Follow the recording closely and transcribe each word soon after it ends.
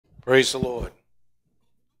Praise the Lord.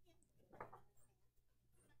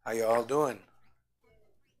 How you all doing?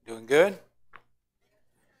 Doing good?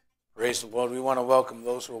 Praise the Lord. We want to welcome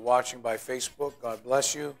those who are watching by Facebook. God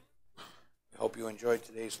bless you. We hope you enjoyed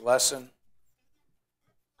today's lesson.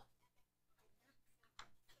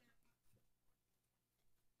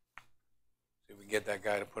 See if we can get that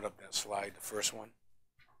guy to put up that slide, the first one.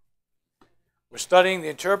 We're studying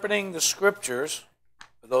Interpreting the Scriptures.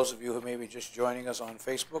 For those of you who may be just joining us on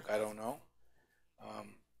Facebook, I don't know. I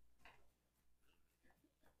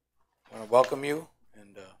want to welcome you,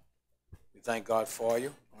 and we thank God for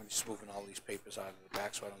you. I'm just moving all these papers out of the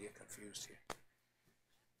back so I don't get confused here.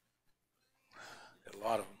 Got a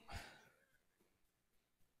lot of them.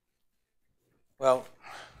 Well,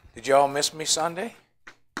 did you all miss me Sunday?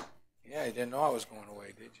 Yeah, you didn't know I was going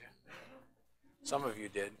away, did you? Some of you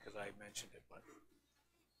did, because I mentioned it,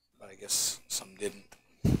 but I guess some didn't.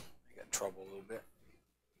 I got in trouble a little bit.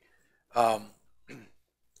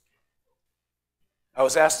 I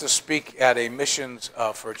was asked to speak at a missions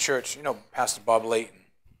for a church. You know, Pastor Bob Layton.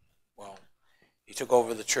 Well, he took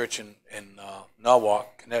over the church in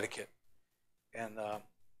Norwalk, Connecticut. And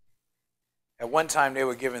at one time, they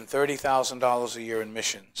were giving $30,000 a year in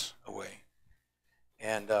missions away.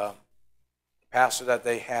 And the pastor that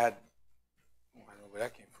they had, I don't know where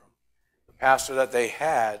that came from. The pastor that they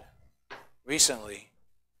had recently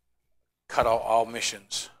cut out all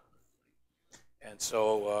missions. And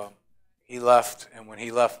so he left, and when he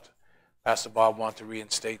left, Pastor Bob wanted to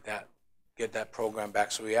reinstate that, get that program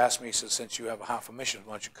back. So he asked me, he said, since you have a half a mission,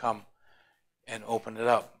 why don't you come and open it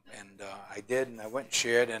up? And I did, and I went and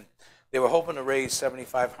shared, and they were hoping to raise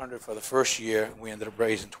 $7,500 for the first year, and we ended up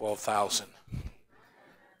raising $12,000.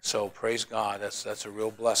 So praise God, that's a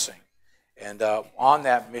real blessing. And on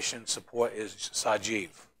that mission support is Sajiv.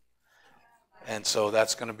 And so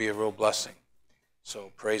that's going to be a real blessing.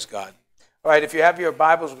 So praise God. All right, if you have your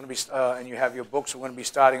Bibles, we're going to be, and you have your books, we're going to be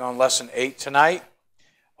starting on Lesson 8 tonight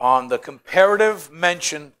on the comparative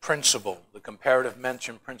mention principle. The comparative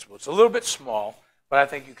mention principle. It's a little bit small, but I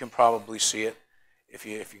think you can probably see it if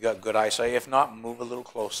you got good eyesight. If not, move a little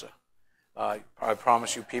closer. I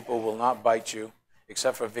promise you, people will not bite you,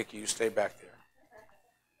 except for Vicky. You stay back there.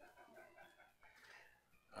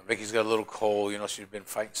 Vicky's got a little cold. You know, she's been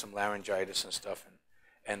fighting some laryngitis and stuff.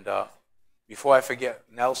 And before I forget,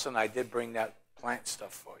 Nelson, I did bring that plant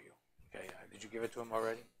stuff for you. Okay, did you give it to him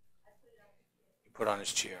already? You put it on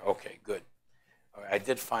his chair. Okay, good. All right, I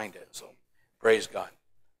did find it, so praise God.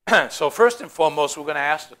 So first and foremost, we're going to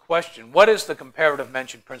ask the question, what is the comparative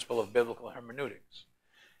mention principle of biblical hermeneutics?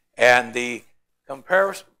 And the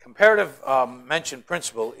comparative mention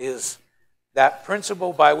principle is that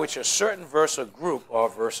principle by which a certain verse or group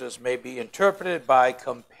of verses may be interpreted by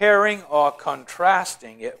comparing or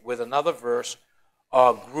contrasting it with another verse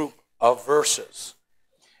or group of verses.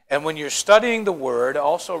 And when you're studying the word,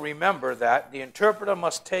 also remember that the interpreter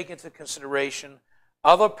must take into consideration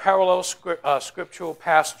other parallel scriptural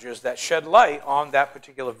passages that shed light on that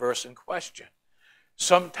particular verse in question.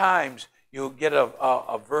 Sometimes you'll get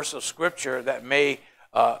a verse of scripture that may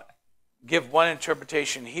give one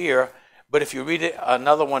interpretation here, but if you read it,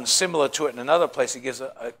 another one similar to it in another place, it gives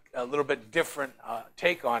a little bit different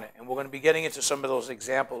take on it. And we're going to be getting into some of those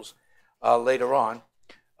examples later on.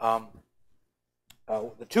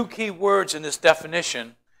 The two key words in this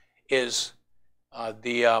definition is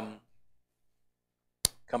the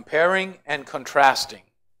comparing and contrasting.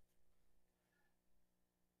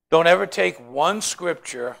 Don't ever take one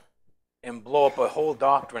scripture and blow up a whole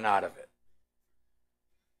doctrine out of it,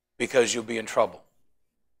 because you'll be in trouble.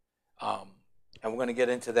 And we're going to get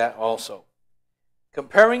into that also.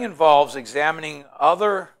 Comparing involves examining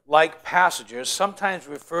other like passages, sometimes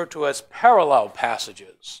referred to as parallel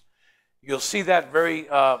passages. You'll see that very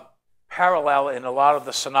parallel in a lot of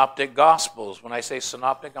the synoptic gospels. When I say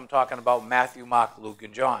synoptic, I'm talking about Matthew, Mark, Luke,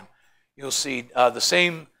 and John. You'll see the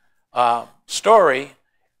same story,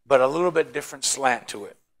 but a little bit different slant to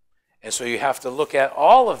it. And so you have to look at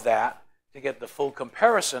all of that to get the full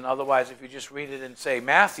comparison. Otherwise, if you just read it and say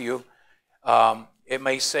Matthew, it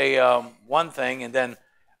may say one thing, and then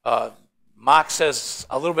Mark says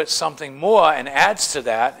a little bit something more and adds to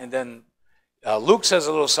that, and then Luke says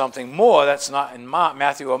a little something more that's not in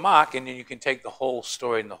Matthew or Mark, and then you can take the whole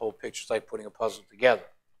story and the whole picture. It's like putting a puzzle together.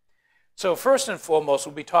 So first and foremost,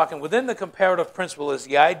 we'll be talking within the comparative principle is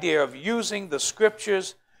the idea of using the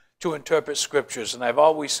scriptures to interpret scriptures, and I've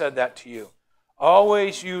always said that to you.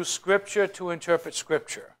 Always use scripture to interpret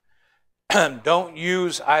scripture. Don't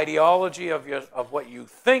use ideology of what you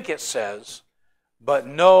think it says, but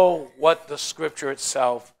know what the scripture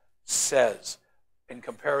itself says in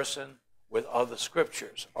comparison with other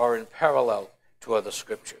scriptures or in parallel to other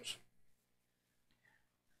scriptures.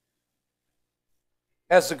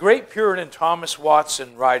 As the great Puritan Thomas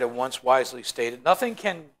Watson writer once wisely stated, nothing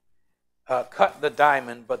can cut the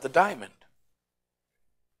diamond but the diamond.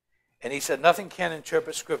 And he said nothing can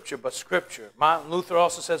interpret Scripture but Scripture. Martin Luther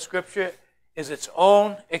also said Scripture is its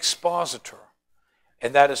own expositor.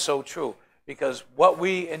 And that is so true. Because what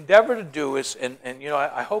we endeavor to do is, and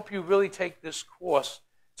I hope you really take this course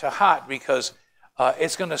to heart, because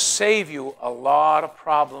it's going to save you a lot of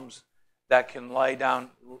problems that can lie down,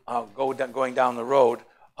 going down the road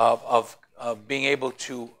of being able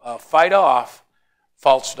to fight off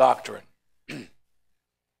false doctrine.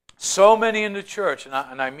 So many in the church, and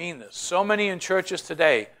I mean this, so many in churches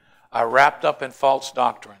today are wrapped up in false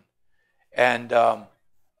doctrine. And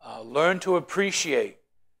learn to appreciate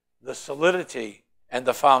the solidity and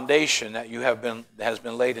the foundation that has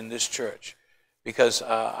been laid in this church. Because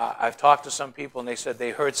I've talked to some people and they said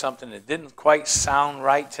they heard something that didn't quite sound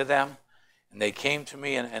right to them. And they came to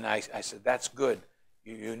me and I said, that's good.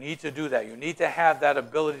 You need to do that. You need to have that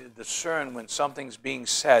ability to discern when something's being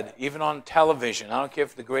said, even on television. I don't care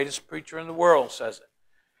if the greatest preacher in the world says it.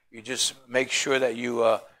 You just make sure that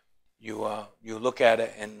you look at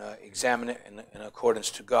it and examine it in accordance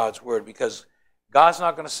to God's word, because God's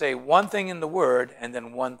not going to say one thing in the word and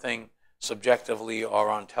then one thing subjectively or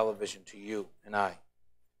on television to you and I.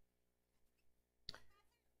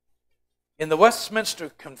 In the Westminster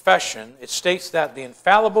Confession, it states that the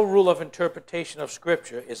infallible rule of interpretation of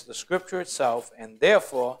Scripture is the Scripture itself, and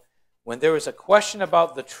therefore, when there is a question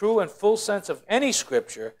about the true and full sense of any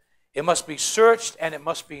Scripture, it must be searched and it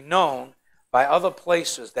must be known by other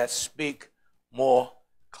places that speak more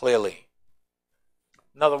clearly.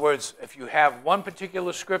 In other words, if you have one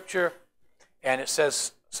particular Scripture and it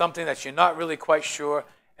says something that you're not really quite sure,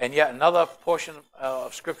 and yet another portion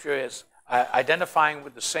of Scripture is identifying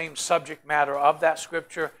with the same subject matter of that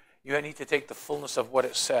Scripture, you need to take the fullness of what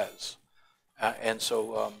it says. And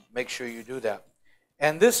so make sure you do that.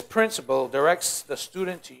 And this principle directs the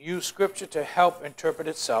student to use Scripture to help interpret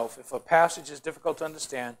itself. If a passage is difficult to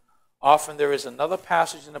understand, often there is another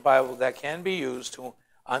passage in the Bible that can be used to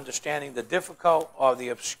understanding the difficult or the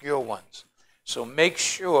obscure ones. So make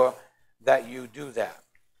sure that you do that.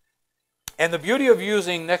 And the beauty of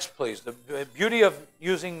using, next please, the beauty of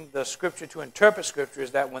using the Scripture to interpret Scripture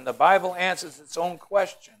is that when the Bible answers its own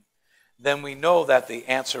question, then we know that the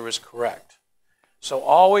answer is correct. So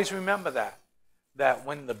always remember that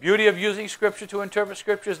when the beauty of using Scripture to interpret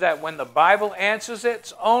Scripture is that when the Bible answers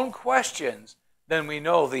its own questions, then we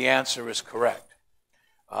know the answer is correct.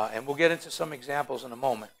 And we'll get into some examples in a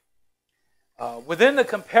moment. Within the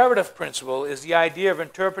comparative principle is the idea of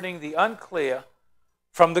interpreting the unclear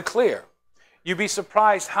from the clear. You'd be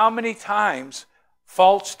surprised how many times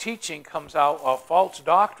false teaching comes out, or false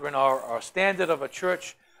doctrine, or standard of a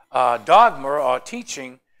church dogma or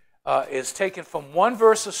teaching is taken from one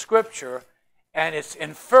verse of Scripture and it's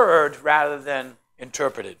inferred rather than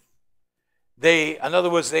interpreted. In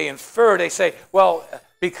other words, they infer, they say, well,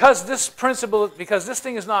 because this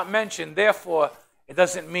thing is not mentioned, therefore it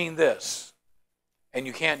doesn't mean this. And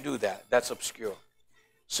you can't do that. That's obscure.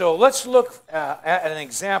 So let's look at an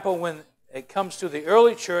example when it comes to the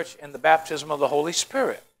early church and the baptism of the Holy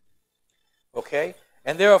Spirit. Okay?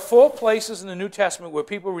 And there are 4 places in the New Testament where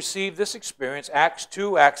people receive this experience: Acts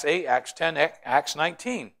 2, Acts 8, Acts 10, Acts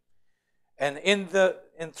 19. And in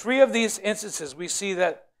 3 of these instances, we see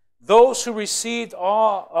that those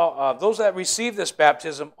that received this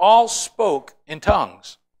baptism all spoke in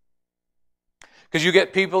tongues. Because you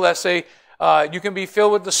get people that say you can be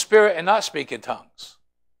filled with the Spirit and not speak in tongues.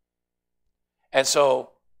 And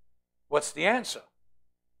so, what's the answer?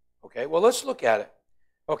 Okay, well, let's look at it.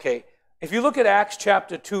 Okay, if you look at Acts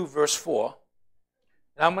chapter 2, verse 4,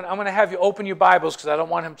 and I'm going to have you open your Bibles because I don't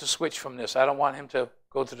want him to switch from this. I don't want him to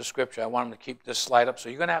go to the Scripture. I want him to keep this slide up. So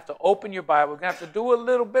you're going to have to open your Bible. You're going to have to do a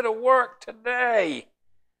little bit of work today.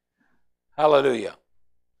 Hallelujah.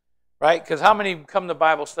 Right? Because how many come to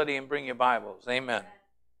Bible study and bring your Bibles? Amen.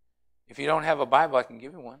 If you don't have a Bible, I can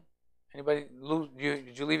give you one. Anybody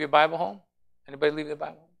did you leave your Bible home? Anybody leave their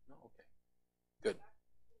Bible home? No? Okay. Good.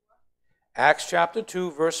 Acts chapter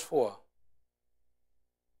 2, verse 4.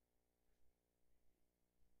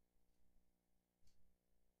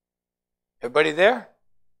 Everybody there?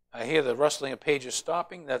 I hear the rustling of pages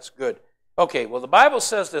stopping. That's good. Okay, well, the Bible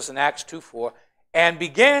says this in Acts 2:4, and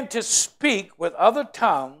began to speak with other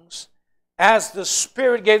tongues as the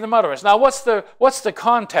Spirit gave them utterance. Now, what's the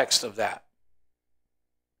context of that?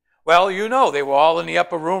 Well, you know, they were all in the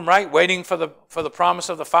upper room, right, waiting for the promise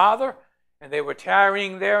of the Father. And they were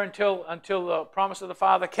tarrying there until the promise of the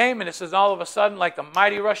Father came. And it says all of a sudden, like a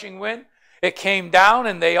mighty rushing wind, it came down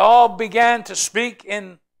and they all began to speak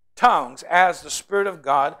in tongues as the Spirit of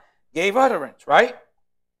God gave utterance, right?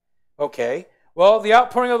 Okay. Well, the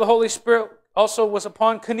outpouring of the Holy Spirit also was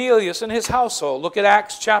upon Cornelius and his household. Look at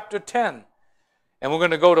Acts chapter 10. And we're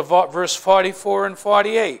going to go to verse 44 and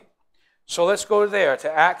 48. So let's go there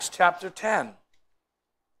to Acts chapter 10.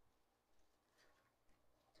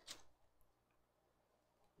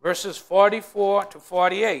 Verses 44 to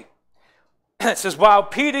 48. It says, while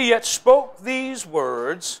Peter yet spoke these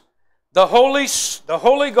words, the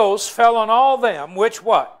Holy Ghost fell on all them which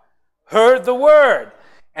what? Heard the word.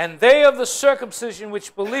 And they of the circumcision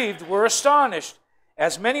which believed were astonished,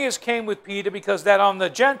 as many as came with Peter, because that on the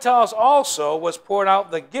Gentiles also was poured out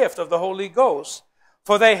the gift of the Holy Ghost.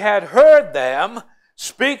 For they had heard them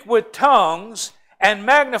speak with tongues and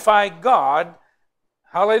magnify God.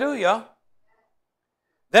 Hallelujah.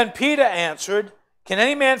 Then Peter answered, can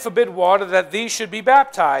any man forbid water that these should be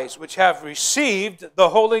baptized, which have received the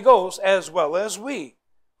Holy Ghost as well as we?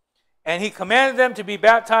 And he commanded them to be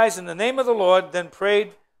baptized in the name of the Lord. Then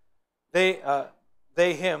prayed they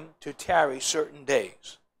him to tarry certain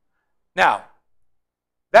days. Now,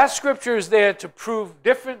 that scripture is there to prove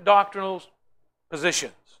different doctrinal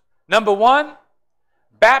positions. Number one,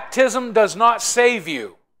 baptism does not save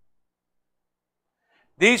you.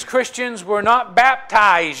 These Christians were not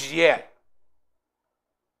baptized yet.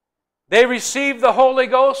 They received the Holy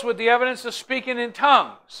Ghost with the evidence of speaking in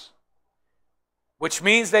tongues, which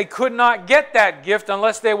means they could not get that gift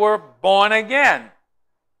unless they were born again.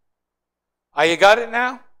 You got it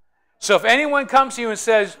now? So if anyone comes to you and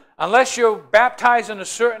says, unless you're baptized in a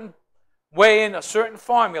certain way, in a certain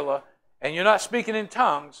formula, and you're not speaking in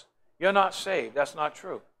tongues, you're not saved. That's not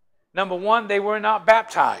true. Number one, they were not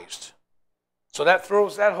baptized. So that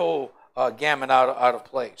throws that whole gamut out of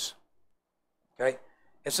place. Okay?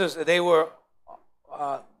 It says that they were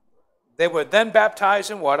then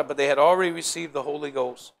baptized in water, but they had already received the Holy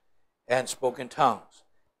Ghost and spoken tongues.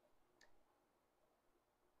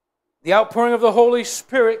 The outpouring of the Holy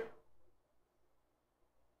Spirit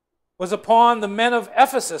was upon the men of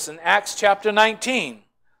Ephesus in Acts chapter 19.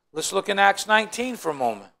 Let's look in Acts 19 for a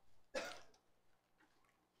moment.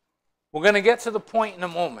 We're going to get to the point in a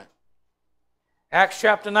moment. Acts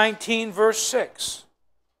chapter 19, verse 6.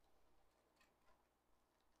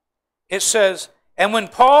 It says, and when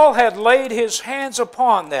Paul had laid his hands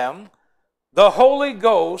upon them, the Holy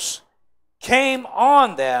Ghost came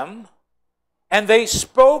on them, and they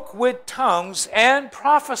spoke with tongues and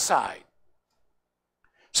prophesied.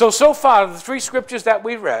 So far, the three scriptures that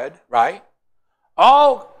we read, right,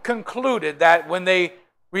 all concluded that when they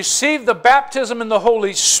received the baptism in the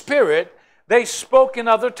Holy Spirit, they spoke in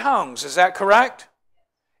other tongues. Is that correct?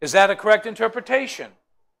 Is that a correct interpretation?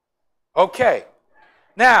 Okay.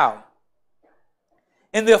 Now,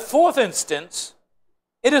 in the fourth instance,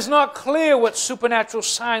 it is not clear what supernatural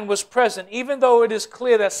sign was present, even though it is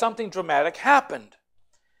clear that something dramatic happened.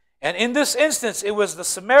 And in this instance, it was the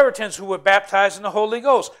Samaritans who were baptized in the Holy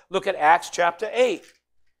Ghost. Look at Acts chapter 8,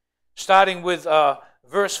 starting with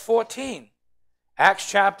verse 14. Acts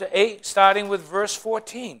chapter 8, starting with verse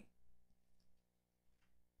 14.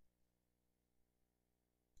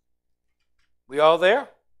 We all there?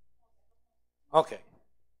 Okay.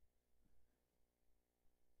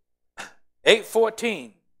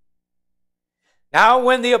 8:14. Now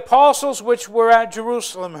when the apostles which were at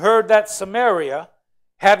Jerusalem heard that Samaria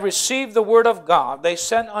had received the word of God, they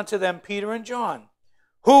sent unto them Peter and John,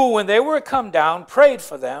 who, when they were come down, prayed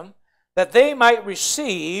for them, that they might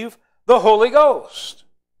receive the Holy Ghost.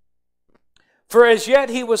 For as yet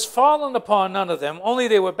he was fallen upon none of them, only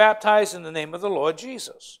they were baptized in the name of the Lord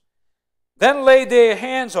Jesus. Then laid their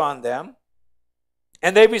hands on them,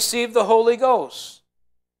 and they received the Holy Ghost.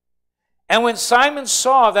 And when Simon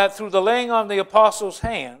saw that through the laying on the apostles'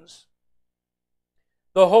 hands,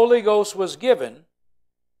 the Holy Ghost was given,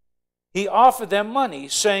 he offered them money,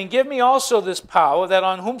 saying, give me also this power, that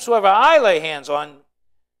on whomsoever I lay hands on,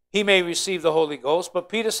 he may receive the Holy Ghost. But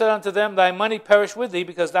Peter said unto them, thy money perish with thee,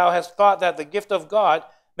 because thou hast thought that the gift of God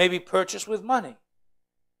may be purchased with money.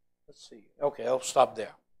 Let's see. Okay, I'll stop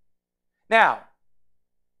there. Now,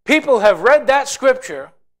 people have read that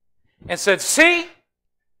scripture and said, see,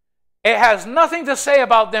 it has nothing to say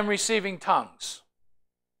about them receiving tongues.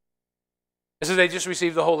 It says they just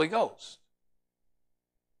received the Holy Ghost.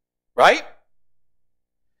 Right?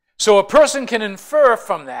 So a person can infer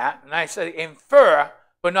from that, and I say infer,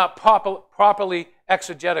 but not properly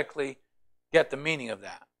exegetically get the meaning of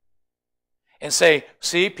that. And say,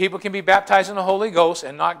 see, people can be baptized in the Holy Ghost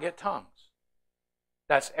and not get tongues.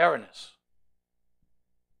 That's erroneous.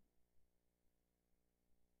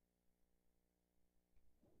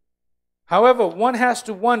 However, one has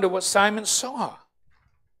to wonder what Simon saw.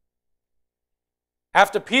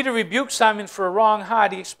 After Peter rebuked Simon for a wrong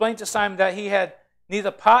heart, he explained to Simon that he had neither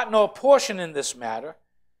part nor portion in this matter.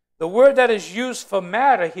 The word that is used for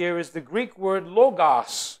matter here is the Greek word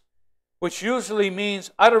logos, which usually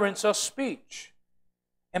means utterance or speech.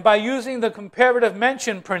 And by using the comparative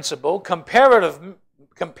mention principle,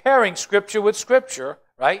 comparing Scripture with Scripture,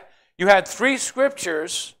 right? You had 3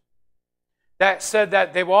 Scriptures that said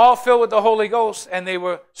that they were all filled with the Holy Ghost and they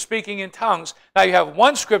were speaking in tongues. Now you have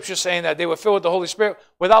 1 Scripture saying that they were filled with the Holy Spirit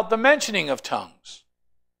without the mentioning of tongues.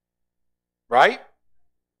 Right?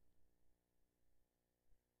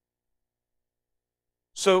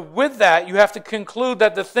 So with that, you have to conclude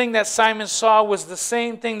that the thing that Simon saw was the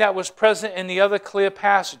same thing that was present in the other clear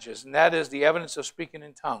passages, and that is the evidence of speaking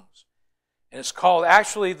in tongues. And it's called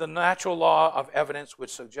actually the natural law of evidence,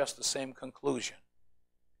 which suggests the same conclusion.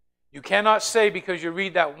 You cannot say because you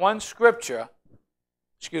read that 1 Scripture,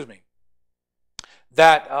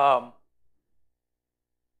 that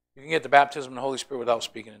you can get the baptism of the Holy Spirit without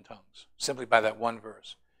speaking in tongues, simply by that 1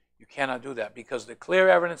 verse. You cannot do that because the clear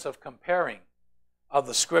evidence of comparing of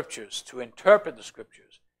the Scriptures to interpret the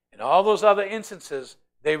Scriptures, in all those other instances,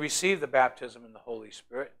 they received the baptism in the Holy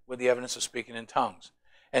Spirit with the evidence of speaking in tongues.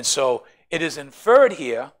 And so it is inferred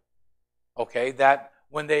here, okay, that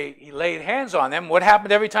when he laid hands on them, what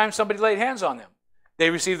happened every time somebody laid hands on them? They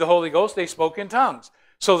received the Holy Ghost, they spoke in tongues.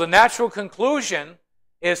 So the natural conclusion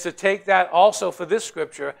is to take that also for this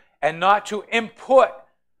Scripture and not to input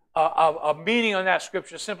a meaning on that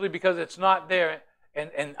Scripture simply because it's not there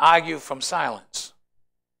and argue from silence.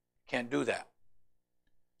 Can't do that.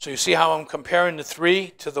 So you see how I'm comparing the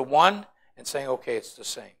 3 to the 1 and saying, okay, it's the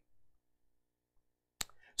same.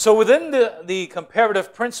 So within the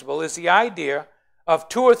comparative principle is the idea of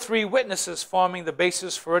 2 or 3 witnesses forming the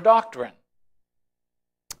basis for a doctrine.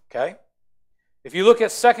 Okay? If you look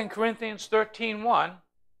at 2 Corinthians 13:1,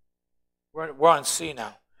 we're on C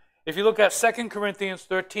now. If you look at 2 Corinthians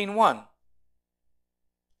 13:1,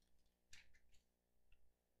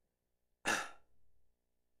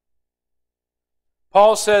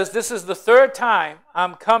 Paul says, this is the 3rd time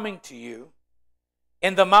I'm coming to you.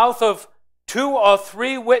 In the mouth of 2 or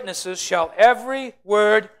 3 witnesses shall every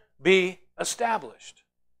word be established.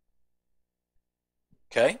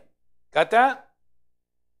 Okay? Got that?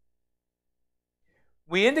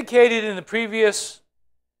 We indicated in the previous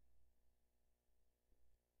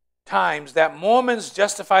times that Mormons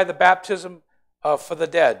justify the baptism for the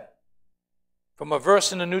dead from a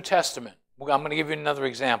verse in the New Testament. I'm going to give you another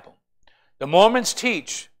example. The Mormons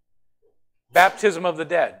teach baptism of the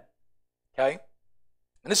dead. Okay?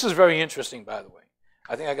 And this is very interesting, by the way.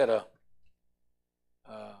 I think I got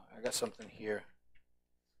something here.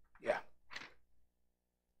 Yeah.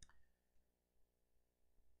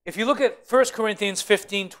 If you look at 1 Corinthians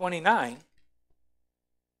 15:29,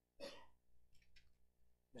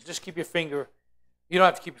 just keep your finger. You don't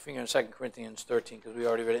have to keep your finger in 2 Corinthians 13 because we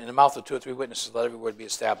already read it. In the mouth of 2 or 3 witnesses, let every word be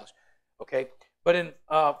established. Okay? But in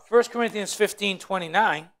 1 Corinthians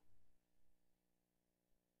 15:29,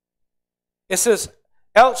 it says,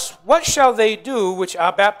 else what shall they do which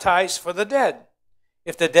are baptized for the dead?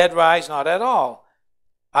 If the dead rise not at all,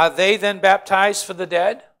 are they then baptized for the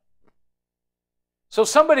dead? So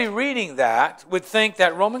somebody reading that would think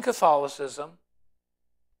that Roman Catholicism,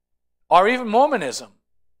 or even Mormonism,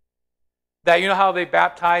 that you know how they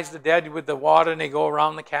baptize the dead with the water and they go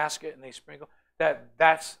around the casket and they sprinkle,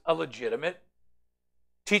 that's a legitimate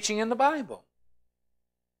teaching in the Bible.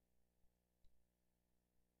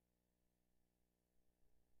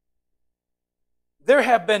 There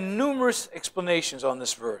have been numerous explanations on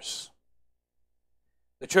this verse.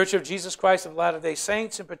 The Church of Jesus Christ of Latter-day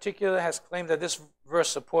Saints in particular has claimed that this verse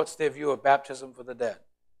supports their view of baptism for the dead.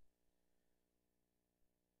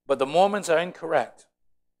 But the Mormons are incorrect.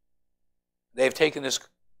 They've taken this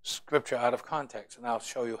scripture out of context, and I'll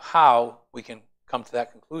show you how we can come to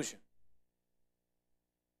that conclusion.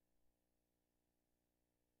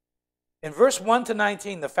 In verse 1 to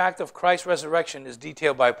 19, the fact of Christ's resurrection is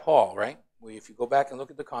detailed by Paul, right? If you go back and look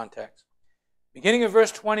at the context. Beginning of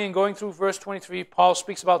verse 20 and going through verse 23, Paul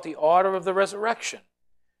speaks about the order of the resurrection.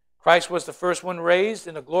 Christ was the first one raised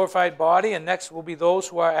in a glorified body, and next will be those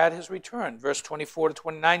who are at his return. Verse 24 to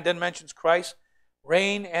 29 then mentions Christ's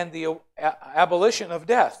reign and the abolition of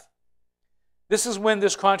death. This is when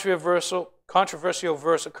this controversial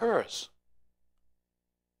verse occurs.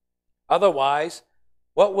 Otherwise,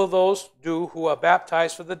 what will those do who are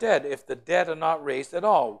baptized for the dead? If the dead are not raised at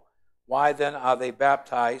all, why then are they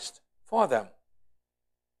baptized for them?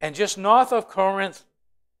 And just north of Corinth,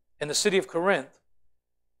 in the city of Corinth,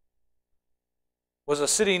 was a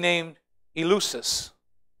city named Eleusis.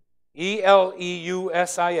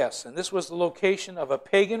 Eleusis. And this was the location of a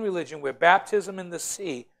pagan religion where baptism in the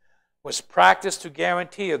sea was practiced to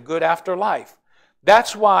guarantee a good afterlife.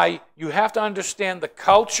 That's why you have to understand the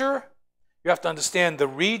culture, you have to understand the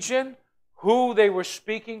region, who they were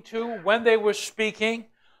speaking to, when they were speaking,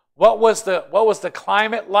 what was the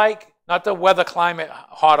climate like, not the weather climate,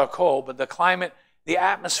 hot or cold, but the climate, the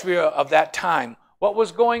atmosphere of that time. What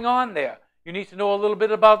was going on there? You need to know a little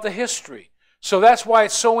bit about the history. So that's why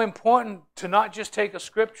it's so important to not just take a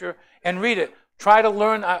scripture and read it. Try to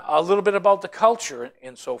learn a little bit about the culture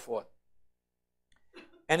and so forth.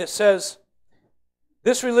 And it says,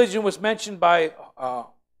 this religion was mentioned by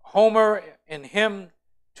Homer in hymn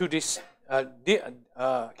to Demeter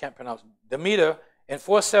in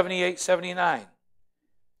 478-79.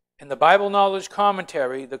 In the Bible Knowledge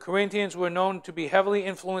Commentary, the Corinthians were known to be heavily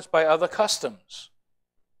influenced by other customs.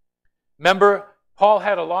 Remember, Paul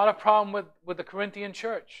had a lot of problem with the Corinthian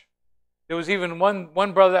church. There was even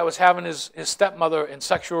one brother that was having his stepmother in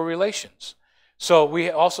sexual relations. So we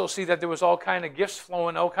also see that there was all kinds of gifts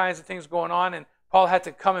flowing, all kinds of things going on, and Paul had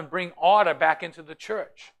to come and bring order back into the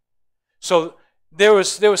church. So there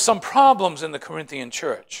was some problems in the Corinthian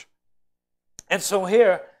church. And so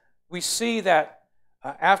here we see that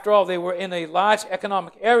after all, they were in a large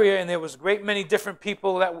economic area and there was a great many different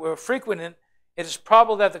people that were frequenting. It is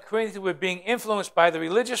probable that the Corinthians were being influenced by the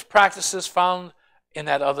religious practices found in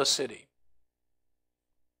that other city.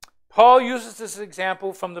 Paul uses this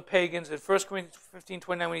example from the pagans in 1 Corinthians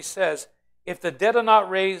 15:29 when he says, if the dead are not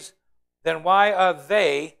raised, then why are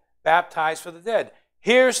they baptized for the dead?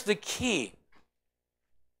 Here's the key.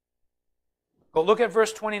 Go look at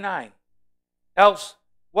verse 29. Else,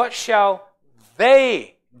 what shall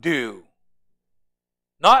they do?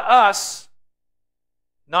 Not us,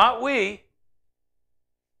 not we.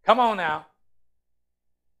 Come on now.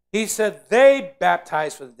 He said they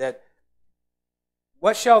baptize for the dead.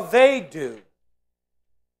 What shall they do?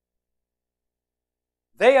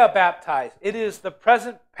 They are baptized. It is the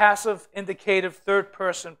present passive indicative third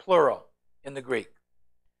person plural in the Greek.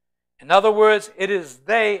 In other words, it is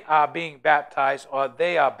they are being baptized or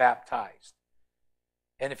they are baptized.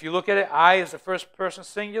 And if you look at it, I is the first person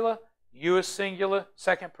singular, you is singular,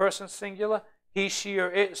 second person singular, he, she,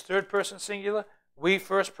 or it is third person singular, we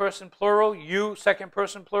first person plural, you second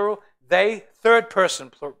person plural, they third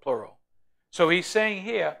person plural. So he's saying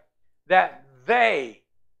here that they,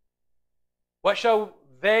 what shall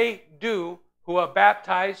they do who are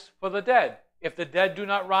baptized for the dead, if the dead do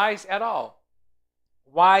not rise at all?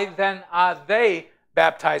 Why then are they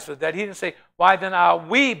baptized for the dead? He didn't say, why then are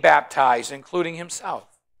we baptized, including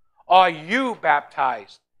himself? Are you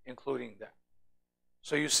baptized, including them?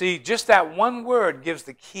 So you see, just that one word gives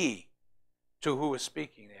the key to who was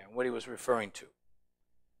speaking there and what he was referring to.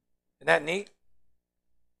 Isn't that neat?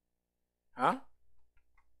 Huh?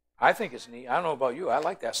 I think it's neat. I don't know about you. I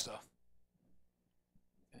like that stuff.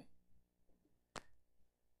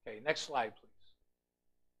 Okay, next slide, please.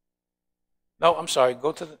 No, I'm sorry.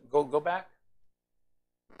 Go back.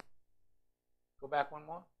 Go back one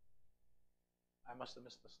more. I must have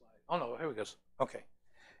missed the slide. Oh, no, here we go. Okay.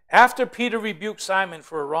 After Peter rebuked Simon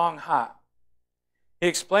for a wrong heart, he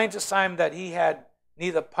explained to Simon that he had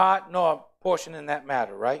neither part nor portion in that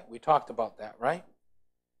matter, right? We talked about that, right?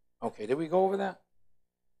 Okay, did we go over that?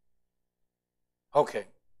 Okay.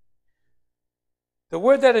 The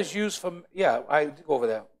word that is used for, yeah, I did go over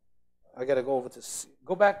that. I got to go over to,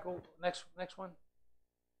 go back, go next one.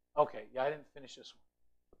 Okay, yeah, I didn't finish this one.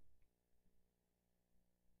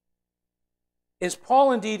 Is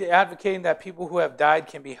Paul indeed advocating that people who have died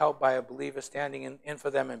can be helped by a believer standing in for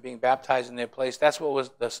them and being baptized in their place? That's what was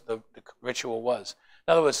the ritual was.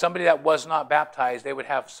 In other words, somebody that was not baptized, they would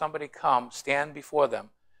have somebody come, stand before them,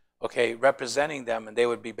 okay, representing them, and they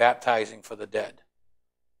would be baptizing for the dead.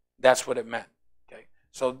 That's what it meant. Okay,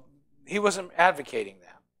 so he wasn't advocating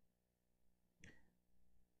that.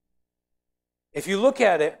 If you look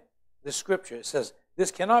at it, the scripture, it says, this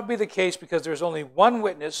cannot be the case because there's only one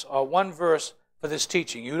witness or one verse for this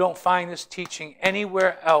teaching. You don't find this teaching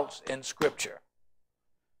anywhere else in Scripture.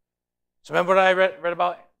 So remember what I read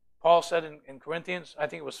about? Paul said in Corinthians, I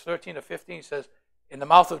think it was 13 or 15, he says, in the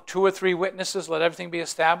mouth of 2 or 3 witnesses, let everything be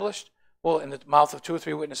established. Well, in the mouth of 2 or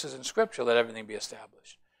 3 witnesses in Scripture, let everything be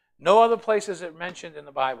established. No other place is it mentioned in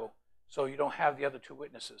the Bible, so you don't have the other 2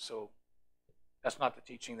 witnesses. So that's not the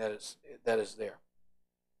teaching that is there.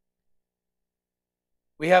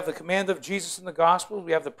 We have the command of Jesus in the Gospels.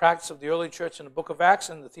 We have the practice of the early church in the book of Acts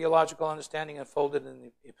and the theological understanding unfolded in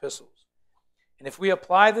the epistles. And if we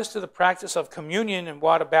apply this to the practice of communion and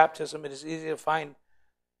water baptism, it is easy to find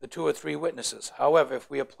the 2 or 3 witnesses. However, if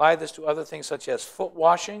we apply this to other things such as foot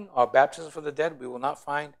washing or baptism for the dead, we will not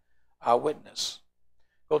find our witness.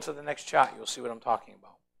 Go to the next chart. You'll see what I'm talking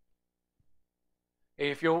about.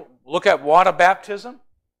 If you look at water baptism,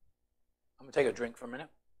 I'm going to take a drink for a minute.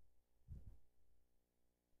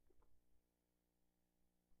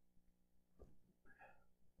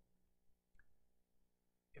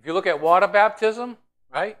 If you look at water baptism,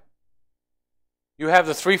 right, you have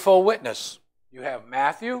the threefold witness. You have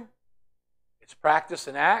Matthew, it's practiced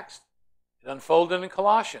in Acts, it unfolded in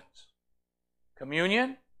Colossians.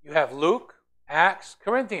 Communion, you have Luke, Acts,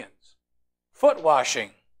 Corinthians. Foot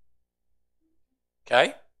washing.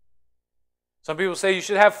 Okay? Some people say you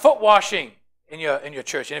should have foot washing in your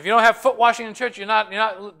church. And if you don't have foot washing in church, you're not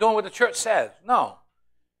doing what the church says. No.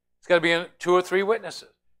 It's got to be in 2 or 3 witnesses.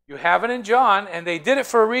 You have it in John, and they did it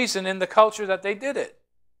for a reason in the culture that they did it.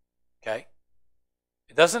 Okay?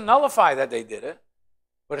 It doesn't nullify that they did it,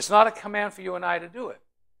 but it's not a command for you and I to do it.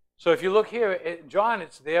 So if you look here, John,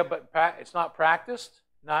 it's there, but it's not practiced,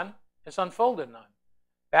 none. It's unfolded, none.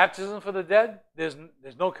 Baptism for the dead, there's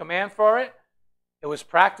no command for it. It was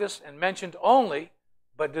practiced and mentioned only,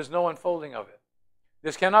 but there's no unfolding of it.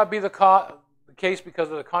 This cannot be the case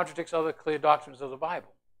because it contradicts other clear doctrines of the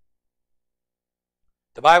Bible.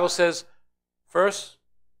 The Bible says, first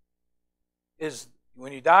is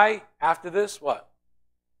when you die, after this, what?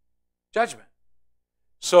 Judgment.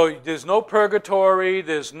 So there's no purgatory,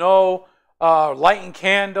 there's no lighting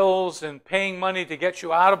candles and paying money to get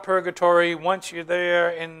you out of purgatory. Once you're there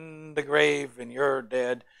in the grave and you're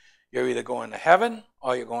dead, you're either going to heaven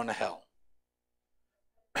or you're going to hell.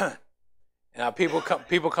 Now people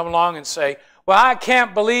come along and say, well, I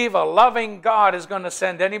can't believe a loving God is going to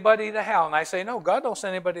send anybody to hell. And I say, no, God don't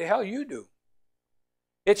send anybody to hell, you do.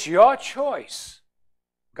 It's your choice.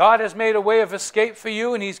 God has made a way of escape for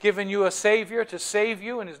you, and He's given you a Savior to save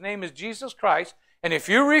you, and His name is Jesus Christ. And if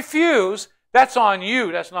you refuse, that's on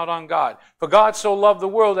you, that's not on God. For God so loved the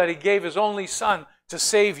world that He gave His only Son to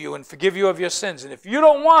save you and forgive you of your sins. And if you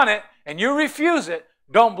don't want it and you refuse it,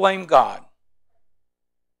 don't blame God.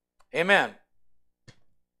 Amen.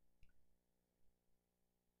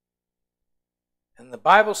 And the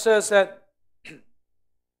Bible says that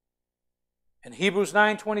in Hebrews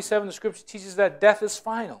 9:27, the Scripture teaches that death is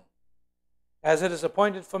final. As it is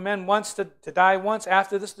appointed for men once to die once,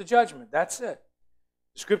 after this the judgment. That's it.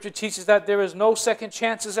 The Scripture teaches that there is no second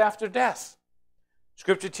chances after death.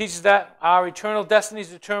 Scripture teaches that our eternal destiny is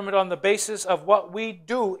determined on the basis of what we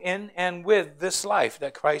do in and with this life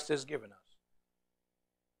that Christ has given us.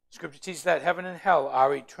 Scripture teaches that heaven and hell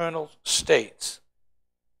are eternal states.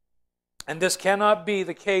 And this cannot be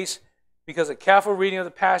the case because a careful reading of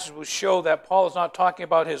the passage will show that Paul is not talking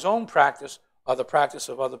about his own practice or the practice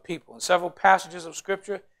of other people. In several passages of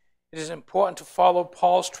Scripture, it is important to follow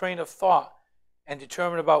Paul's train of thought and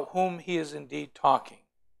determine about whom he is indeed talking.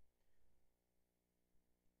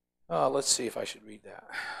 Let's see if I should read that.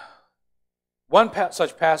 One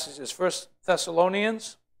such passage is 1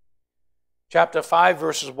 Thessalonians chapter 5,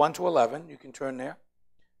 verses 1 to 11. You can turn there.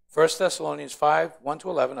 1 Thessalonians 5, 1 to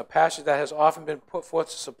 11, a passage that has often been put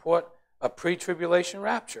forth to support a pre-tribulation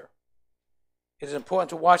rapture. It is important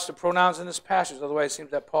to watch the pronouns in this passage, otherwise it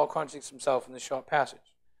seems that Paul contradicts himself in this short passage.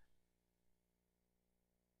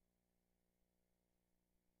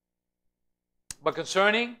 But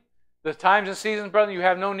concerning the times and seasons, brethren, you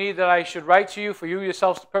have no need that I should write to you, for you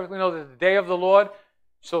yourselves perfectly know that the day of the Lord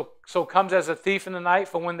so comes as a thief in the night.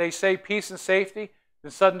 For when they say peace and safety,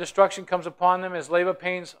 then sudden destruction comes upon them as labor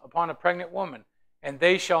pains upon a pregnant woman, and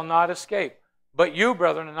they shall not escape. But you,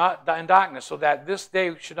 brethren, are not in darkness, so that this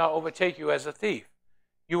day should not overtake you as a thief.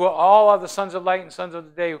 You are all the sons of light and sons of the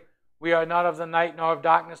day. We are not of the night nor of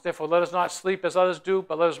darkness. Therefore let us not sleep as others do,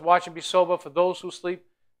 but let us watch and be sober. For those who sleep,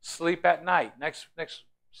 sleep at night. Next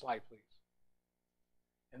slide, please.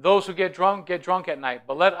 And those who get drunk at night.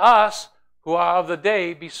 But let us, who are of the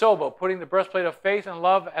day, be sober, putting the breastplate of faith and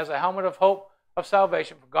love as a helmet of hope of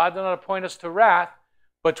salvation. For God did not appoint us to wrath,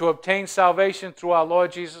 but to obtain salvation through our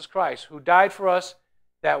Lord Jesus Christ, who died for us,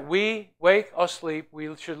 that we, wake or sleep,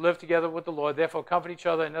 we should live together with the Lord. Therefore comfort each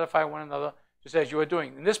other and edify one another, just as you are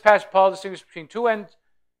doing. In this passage, Paul distinguishes between two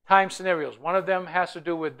end-time scenarios. One of them has to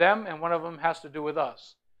do with them, and one of them has to do with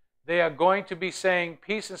us. They are going to be saying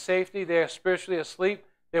peace and safety. They are spiritually asleep.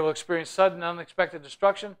 They will experience sudden, unexpected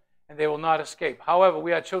destruction, and they will not escape. However,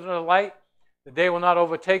 we are children of light. The day will not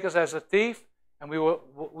overtake us as a thief, and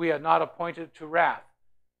we are not appointed to wrath.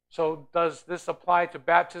 So does this apply to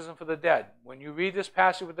baptism for the dead? When you read this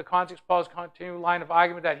passage with the context, Paul's continuing line of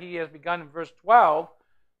argument that he has begun in verse 12,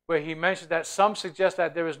 where he mentions that some suggest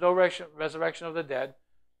that there is no resurrection of the dead,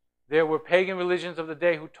 There were pagan religions of the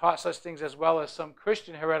day who taught such things, as well as some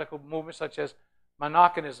Christian heretical movements such as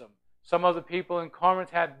monarchianism. Some of the people in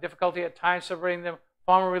Corinth had difficulty at times separating their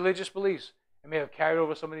former religious beliefs and may have carried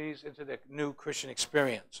over some of these into their new Christian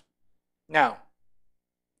experience. Now,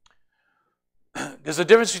 there's a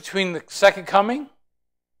difference between the second coming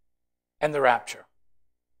and the rapture.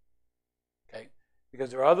 Okay? Because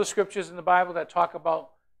there are other scriptures in the Bible that talk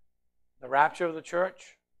about the rapture of the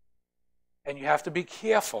church, and you have to be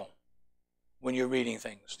careful when you're reading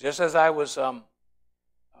things. Just as I was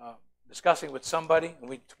discussing with somebody,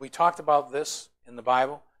 and we talked about this in the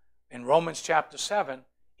Bible, in Romans chapter 7,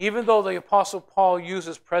 even though the Apostle Paul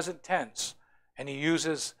uses present tense, and he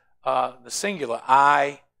uses the singular,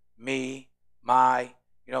 I, me, my,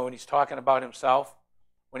 when he's talking about himself,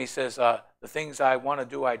 when he says, the things I want to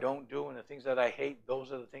do, I don't do, and the things that I hate,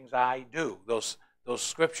 those are the things I do, those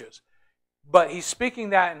scriptures. But he's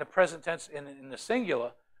speaking that in the present tense, in the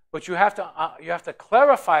singular, but you have to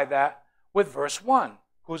clarify that with verse 1.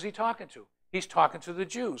 Who's he talking to? He's talking to the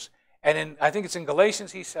Jews. And I think it's in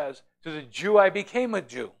Galatians, he says, to the Jew I became a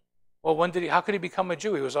Jew. Well, how could he become a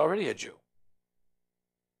Jew? He was already a Jew.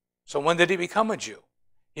 So when did he become a Jew?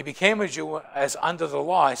 He became a Jew as under the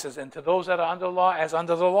law. He says, and to those that are under the law, as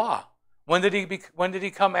under the law. When did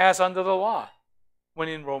he come as under the law? When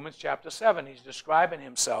in Romans chapter 7, he's describing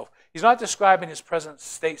himself. He's not describing his present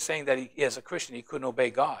state saying that he, as a Christian, he couldn't obey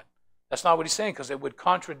God. That's not what he's saying, because it would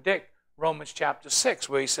contradict Romans chapter 6,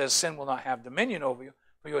 where he says sin will not have dominion over you,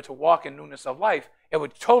 for you are to walk in newness of life. It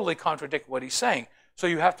would totally contradict what he's saying. So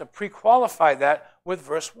you have to pre-qualify that with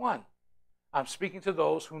verse 1. I'm speaking to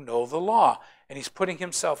those who know the law. And he's putting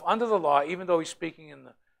himself under the law, even though he's speaking in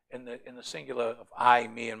the singular of I,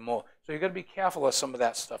 me, and more. So you've got to be careful of some of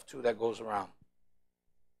that stuff, too, that goes around.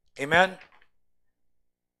 Amen?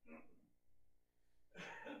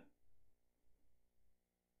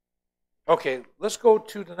 Okay, let's go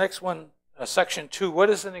to the next one, section 2. What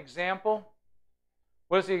is an example?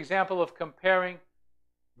 What is the example of comparing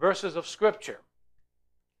verses of Scripture?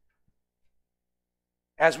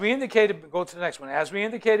 As we indicated, go to the next one. As we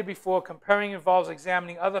indicated before, comparing involves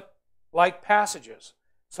examining other like passages,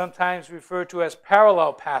 sometimes referred to as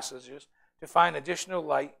parallel passages, to find additional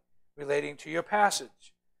light relating to your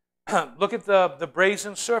passage. Look at the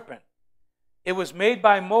brazen serpent. It was made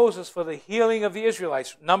by Moses for the healing of the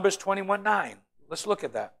Israelites. Numbers 21:9. Let's look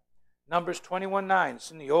at that. Numbers 21:9.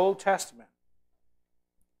 It's in the Old Testament.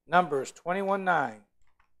 Numbers 21:9.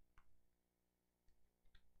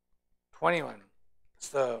 21. It's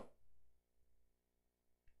the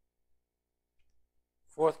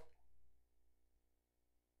fourth.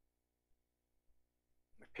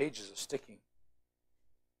 My pages are sticking.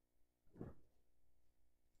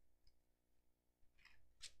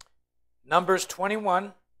 Numbers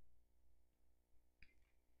 21.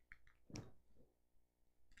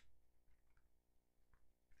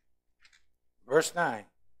 Verse 9.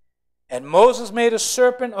 And Moses made a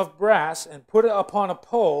serpent of brass and put it upon a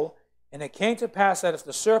pole, and it came to pass that if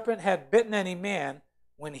the serpent had bitten any man,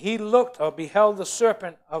 when he looked or beheld the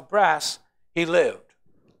serpent of brass, he lived.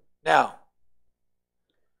 Now,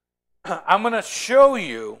 I'm going to show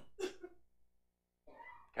you,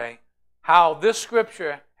 okay, how this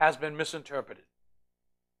scripture has been misinterpreted.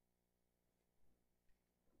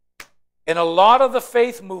 In a lot of the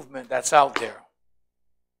faith movement that's out there,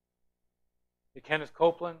 Kenneth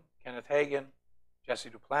Copeland, Kenneth Hagin, Jesse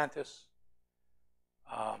Duplantis,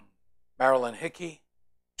 Marilyn Hickey,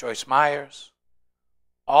 Joyce Myers,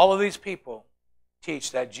 all of these people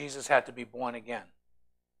teach that Jesus had to be born again.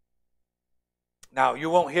 Now, you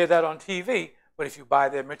won't hear that on TV, but if you buy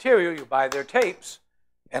their material, you buy their tapes,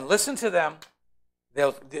 and listen to them,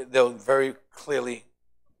 they'll very clearly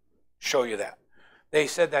show you that. They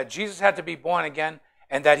said that Jesus had to be born again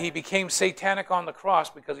and that he became satanic on the cross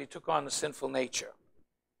because he took on the sinful nature.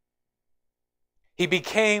 He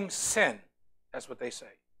became sin. That's what they say.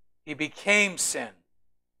 He became sin.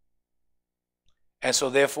 And so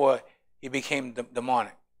therefore, he became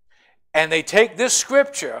demonic. And they take this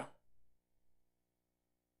scripture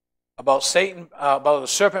about Satan, about the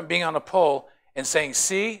serpent being on a pole, and saying,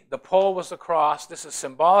 see, the pole was the cross. This is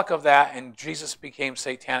symbolic of that, and Jesus became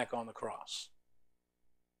satanic on the cross.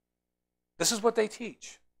 This is what they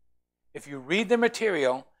teach. If you read the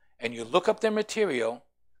material and you look up their material,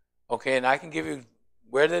 okay, and I can give you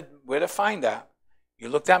where to find that. You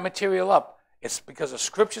look that material up. It's because of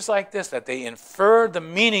scriptures like this that they infer the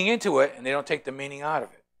meaning into it and they don't take the meaning out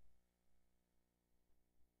of it.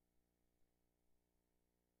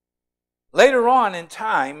 Later on in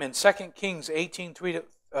time, in 2 Kings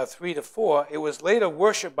 18:3-4, it was later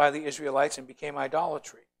worshipped by the Israelites and became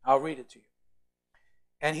idolatry. I'll read it to you.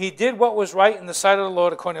 And he did what was right in the sight of the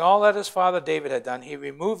Lord, according to all that his father David had done. He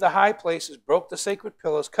removed the high places, broke the sacred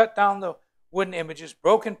pillars, cut down the wooden images,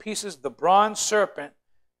 broke in pieces the bronze serpent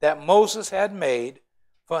that Moses had made.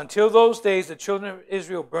 For until those days the children of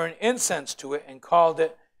Israel burned incense to it and called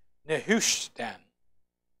it Nehushtan.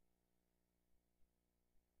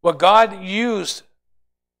 What God used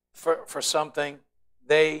for something,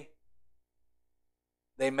 they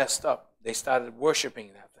messed up. They started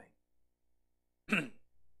worshiping that thing.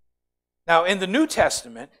 Now, in the New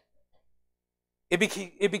Testament, it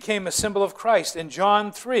became a symbol of Christ. In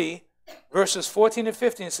John 3, verses 14 and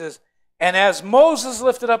 15, it says, "And as Moses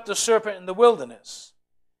lifted up the serpent in the wilderness,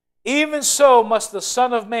 even so must the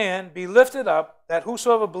Son of Man be lifted up, that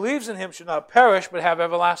whosoever believes in him should not perish, but have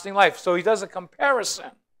everlasting life." So he does a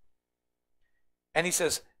comparison. And he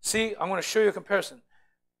says, see, I'm going to show you a comparison.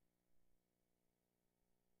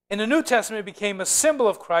 In the New Testament, it became a symbol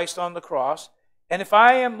of Christ on the cross. And if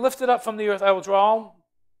I am lifted up from the earth, I will draw all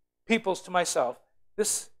peoples to myself.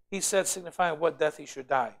 This, he said, signifying what death he should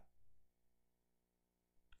die.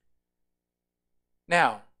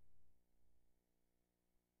 Now,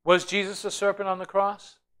 was Jesus a serpent on the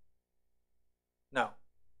cross? No.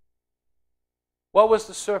 What was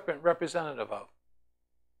the serpent representative of?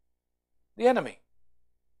 The enemy,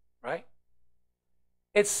 right?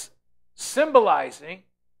 It's symbolizing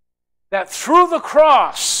that through the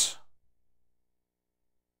cross,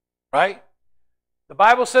 right? The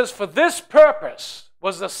Bible says, "For this purpose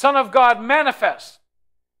was the Son of God manifest,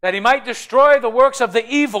 that he might destroy the works of the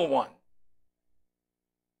evil one."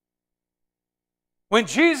 When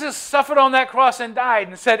Jesus suffered on that cross and died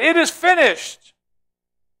and said, "It is finished,"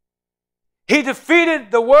 he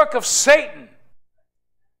defeated the work of Satan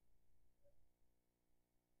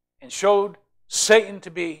and showed Satan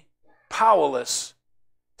to be powerless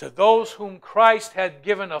to those whom Christ had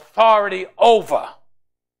given authority over.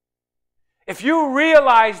 If you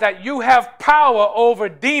realize that you have power over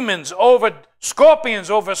demons, over scorpions,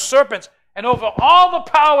 over serpents, and over all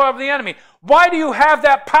the power of the enemy, why do you have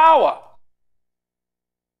that power?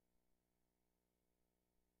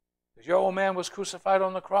 Because your old man was crucified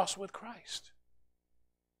on the cross with Christ.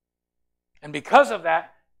 And because of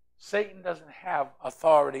that, Satan doesn't have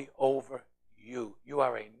authority over you. You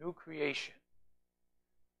are a new creation.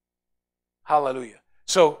 Hallelujah.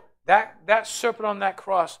 So that serpent on that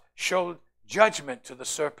cross showed judgment to the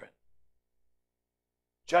serpent.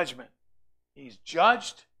 Judgment. He's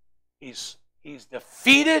judged. He's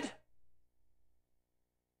defeated.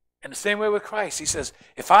 And the same way with Christ. He says,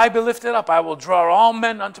 "If I be lifted up, I will draw all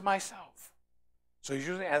men unto myself." So he's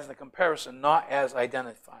using it as a comparison, not as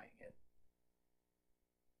identifying it.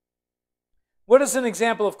 What is an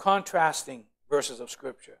example of contrasting verses of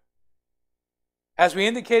Scripture? As we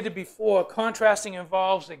indicated before, contrasting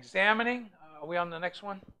involves examining. Are we on the next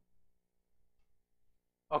one?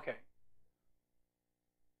 Okay.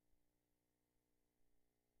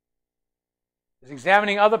 It's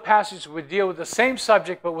examining other passages would deal with the same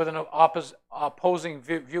subject but with an opposing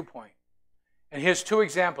viewpoint. And here's two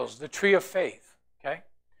examples. The tree of faith. Okay?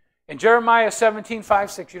 In Jeremiah 17, 5,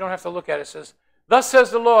 6, you don't have to look at it. It says, "Thus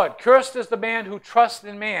says the Lord, cursed is the man who trusts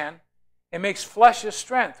in man and makes flesh his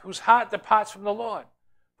strength, whose heart departs from the Lord.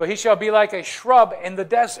 For he shall be like a shrub in the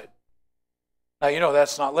desert." Now, you know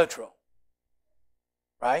that's not literal.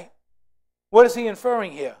 Right? What is he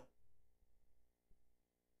inferring here?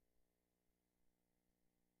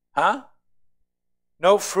 Huh?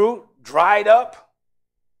 No fruit, dried up?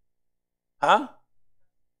 Huh?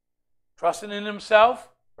 Trusting in himself,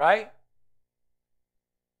 right?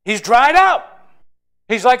 He's dried up.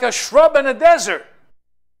 He's like a shrub in a desert.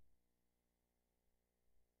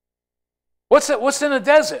 What's in a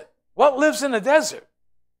desert? What lives in a desert?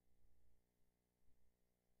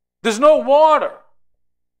 There's no water.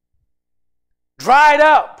 Dried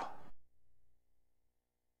up.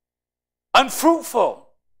 Unfruitful.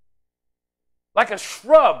 Like a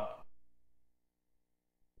shrub.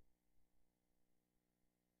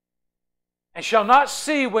 And shall not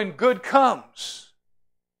see when good comes.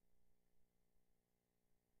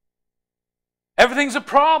 Everything's a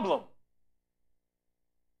problem.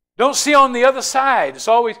 Don't see on the other side. It's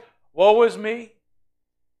always, woe is me.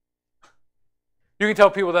 You can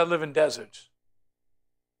tell people that live in deserts.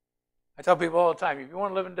 I tell people all the time, if you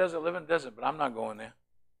want to live in desert, but I'm not going there.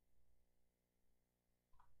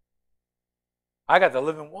 I got the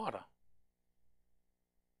living water.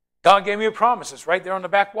 God gave me a promise. It's right there on the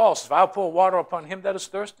back wall. It says, "If I'll pour water upon him that is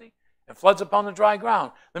thirsty and floods upon the dry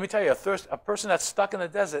ground." Let me tell you, a person that's stuck in the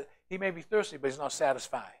desert, he may be thirsty, but he's not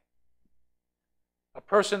satisfied. A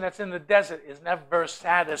person that's in the desert is never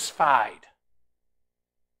satisfied.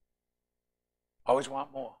 Always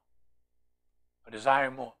want more. Or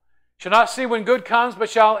desiring more. Shall not see when good comes, but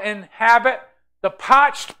shall inhabit the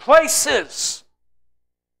parched places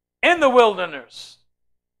in the wilderness.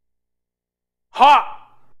 Hot,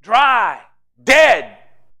 dry, dead.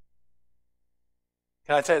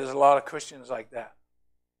 Can I tell you, there's a lot of Christians like that.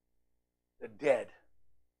 They're dead.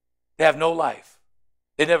 They have no life.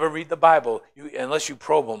 They never read the Bible unless you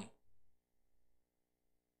probe them.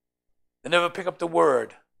 They never pick up the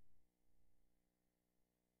Word.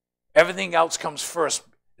 Everything else comes first.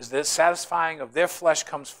 Is the satisfying of their flesh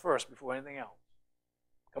comes first before anything else.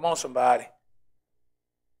 Come on, somebody. It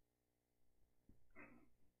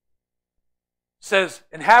says,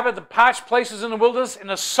 inhabit the parched places in the wilderness, in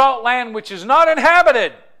a salt land which is not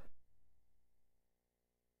inhabited.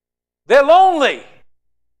 They're lonely.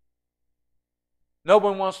 No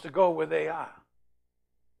one wants to go where they are.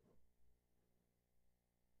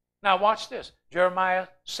 Now watch this. Jeremiah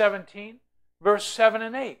 17, verse 7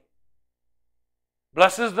 and 8.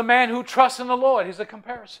 Blessed is the man who trusts in the Lord. Here's a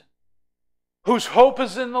comparison. Whose hope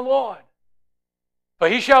is in the Lord. For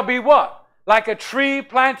he shall be what? Like a tree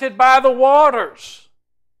planted by the waters.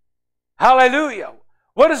 Hallelujah.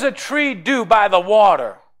 What does a tree do by the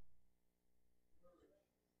water?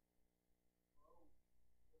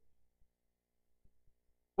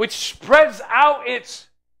 Which spreads out its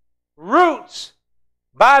roots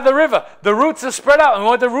by the river. The roots are spread out. And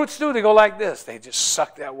what the roots do, they go like this. They just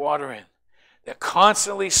suck that water in. They're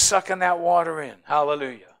constantly sucking that water in.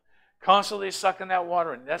 Hallelujah. Constantly sucking that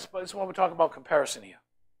water in. That's what we're talking about, comparison here.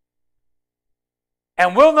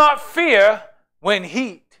 And will not fear when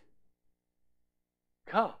heat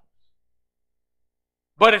comes.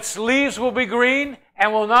 But its leaves will be green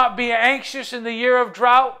and will not be anxious in the year of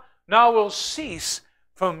drought, nor will cease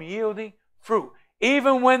from yielding fruit.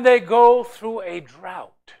 Even when they go through a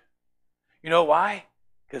drought. You know why?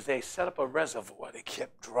 Because they set up a reservoir. They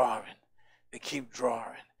kept drawing. They keep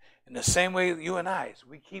drawing. In the same way you and I,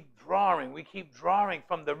 we keep drawing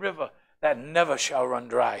from the river that never shall run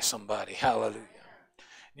dry, somebody. Hallelujah.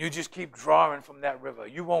 You just keep drawing from that river.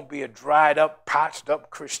 You won't be a dried up, parched up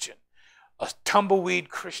Christian, a tumbleweed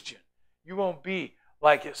Christian. You won't be,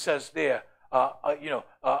 like it says there,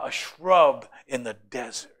 a shrub in the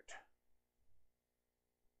desert.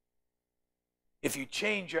 If you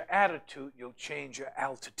change your attitude, you'll change your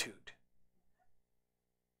altitude.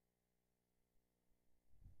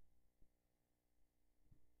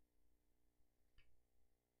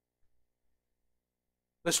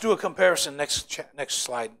 Let's do a comparison, next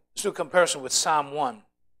slide. Let's do a comparison with Psalm 1.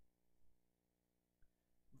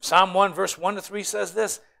 Psalm 1, verse 1 to 3 says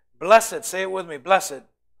this, blessed, say it with me, blessed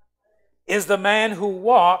is the man who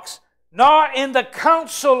walks not in the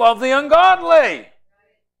counsel of the ungodly.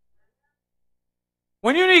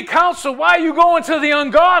 When you need counsel, why are you going to the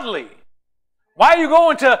ungodly? Why are you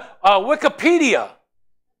going to Wikipedia?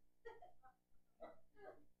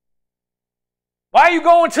 Why are you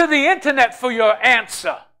going to the internet for your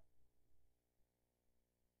answer?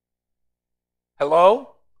 Hello?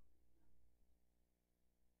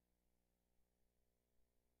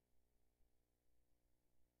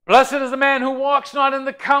 Blessed is the man who walks not in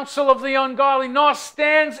the counsel of the ungodly, nor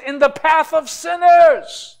stands in the path of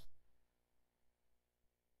sinners.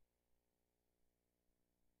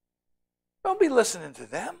 Don't be listening to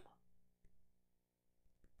them.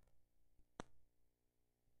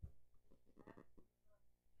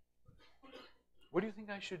 What do you think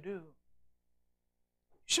I should do? You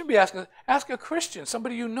shouldn't be asking. Ask a Christian,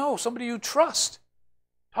 somebody you know, somebody you trust.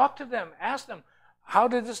 Talk to them. Ask them,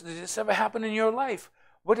 did this ever happen in your life?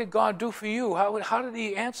 What did God do for you? How did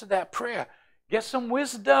He answer that prayer? Get some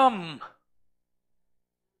wisdom.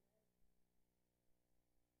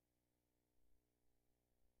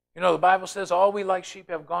 You know, the Bible says all we like sheep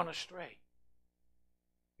have gone astray.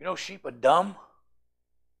 You know, sheep are dumb.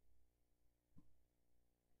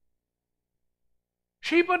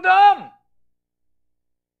 Sheep are dumb.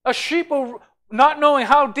 A sheep, not knowing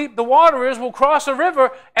how deep the water is, will cross a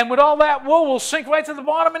river, and with all that wool will sink right to the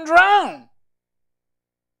bottom and drown.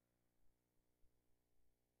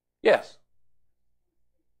 Yes.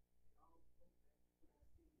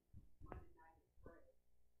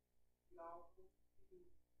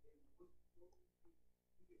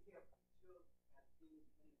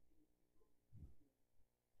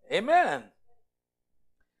 Amen.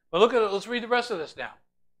 Well, look at it. Let's read the rest of this now.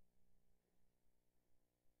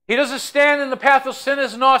 He doesn't stand in the path of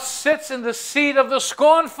sinners, nor sits in the seat of the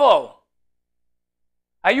scornful.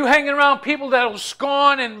 Are you hanging around people that will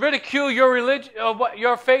scorn and ridicule your religion,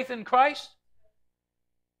 your faith in Christ?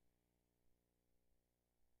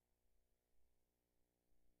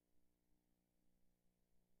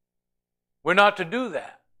 We're not to do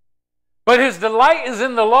that. But his delight is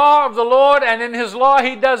in the law of the Lord, and in his law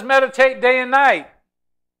he does meditate day and night.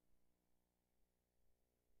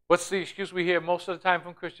 What's the excuse we hear most of the time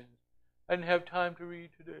from Christians? I didn't have time to read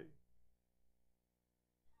today.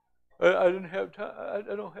 I didn't have time.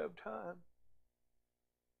 I don't have time.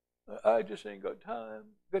 I just ain't got time.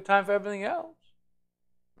 Got time for everything else.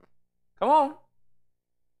 Come on.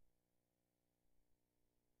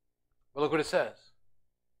 But look what it says.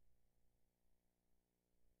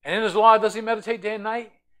 And in his law does he meditate day and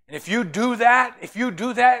night? And if you do that, you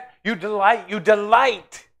delight.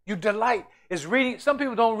 Is reading. Some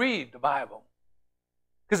people don't read the Bible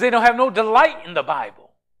because they don't have no delight in the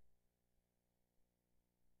Bible.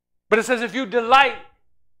 But it says if you delight.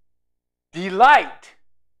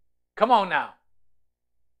 Come on now.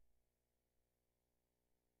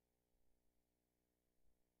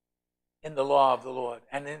 In the law of the Lord.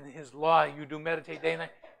 And in his law you do meditate day and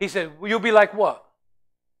night. He said, you'll be like what?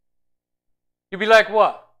 You'll be like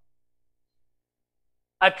what?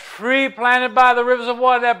 A tree planted by the rivers of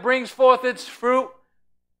water that brings forth its fruit.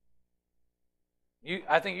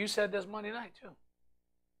 I think you said this Monday night too.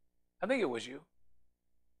 I think it was you.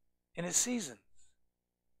 In its seasons.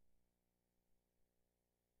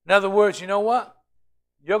 In other words, you know what?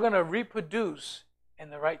 You're going to reproduce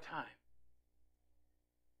in the right time.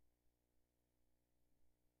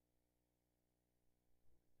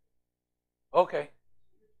 Okay.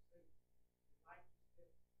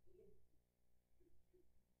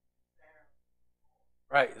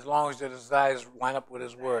 Right, as long as the desires line up with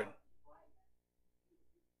his word.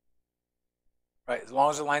 Right, as long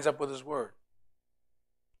as it lines up with his word,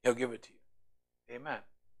 he'll give it to you. Amen.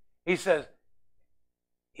 He says,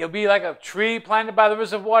 he'll be like a tree planted by the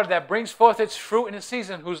rivers of water that brings forth its fruit in its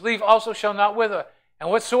season, whose leaf also shall not wither. And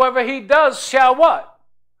whatsoever he does shall what?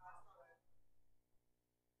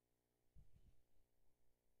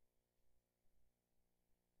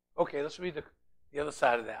 Okay, let's read the other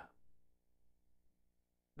side of that.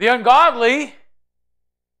 The ungodly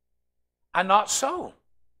are not so,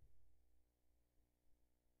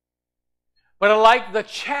 but are like the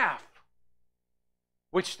chaff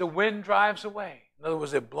which the wind drives away. In other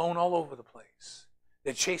words, they're blown all over the place.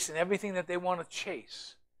 They're chasing everything that they want to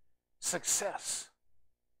chase. Success,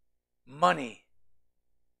 money,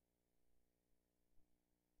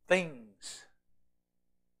 things.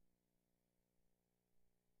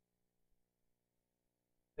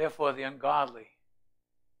 Therefore, the ungodly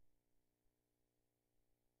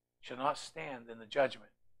shall not stand in the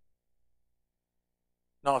judgment,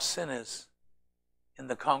 nor sinners in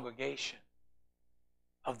the congregation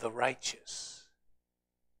of the righteous.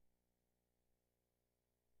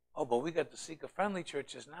 Oh, but we got the seeker-friendly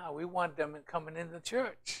churches now. We want them coming into the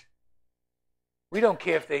church. We don't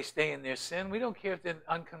care if they stay in their sin. We don't care if they're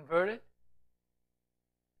unconverted.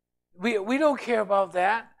 We don't care about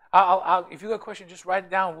that. If you got a question, just write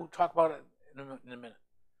it down. We'll talk about it in a minute.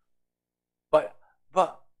 But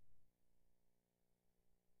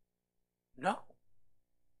no.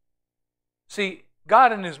 See,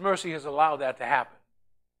 God in his mercy has allowed that to happen.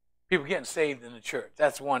 People getting saved in the church.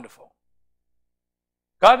 That's wonderful.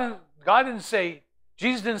 God didn't say,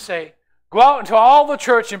 Jesus didn't say, go out into all the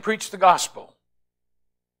church and preach the gospel.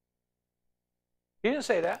 He didn't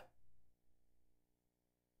say that.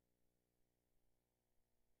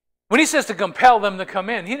 When he says to compel them to come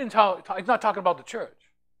in, he's not talking about the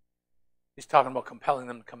church. He's talking about compelling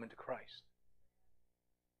them to come into Christ.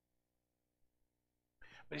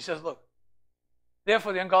 But he says, look,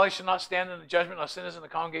 therefore the ungodly shall not stand in the judgment, nor sinners in the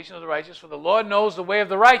congregation of the righteous, for the Lord knows the way of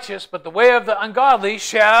the righteous, but the way of the ungodly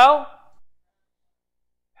shall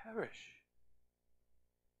perish.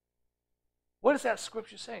 What is that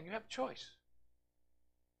scripture saying? You have a choice.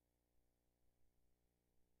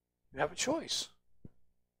 You have a choice.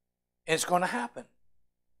 And it's going to happen.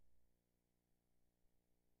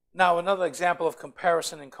 Now, another example of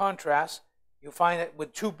comparison and contrast, you'll find it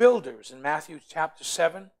with two builders in Matthew chapter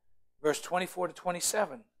 7, verse 24 to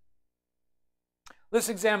 27. Let's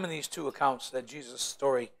examine these two accounts that Jesus'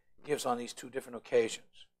 story gives on these two different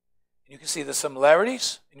occasions. You can see the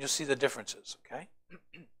similarities and you'll see the differences, okay?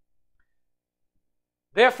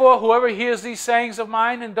 Therefore, whoever hears these sayings of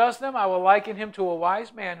mine and does them, I will liken him to a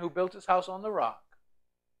wise man who built his house on the rock.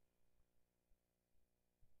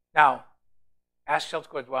 Now, ask yourself the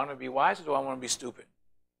question, do I want to be wise or do I want to be stupid?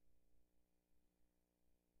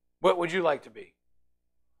 What would you like to be?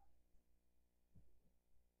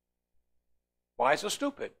 Wise or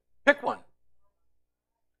stupid? Pick one.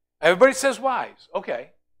 Everybody says wise. Okay.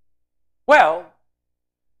 Well,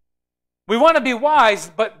 we want to be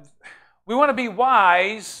wise, but we want to be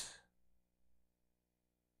wise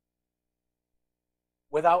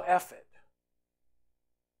without effort.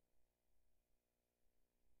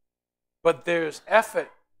 But there's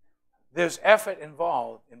effort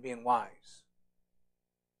involved in being wise.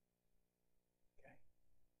 Okay.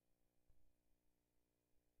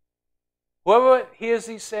 Whoever hears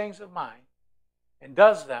these sayings of mine and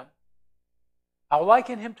does them, I'll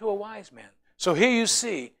liken him to a wise man. So here you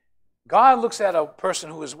see, God looks at a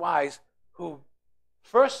person who is wise, who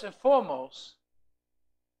first and foremost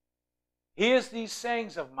hears these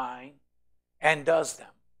sayings of mine and does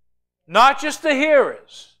them. Not just the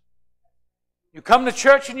hearers. You come to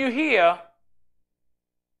church and you hear.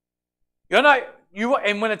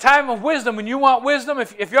 And when a time of wisdom, when you want wisdom,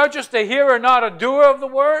 if you're just a hearer, not a doer of the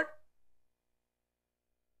word,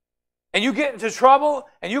 and you get into trouble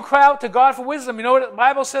and you cry out to God for wisdom, you know what the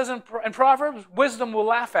Bible says in Proverbs? Wisdom will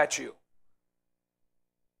laugh at you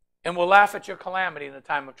and will laugh at your calamity in the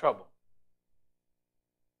time of trouble.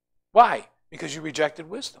 Why? Because you rejected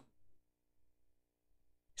wisdom.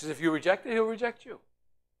 He says, if you reject it, he'll reject you.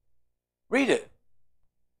 Read it.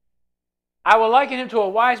 I will liken him to a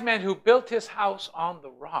wise man who built his house on the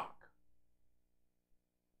rock.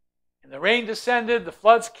 And the rain descended, the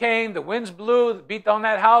floods came, the winds blew, beat on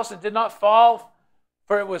that house and did not fall,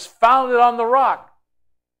 for it was founded on the rock.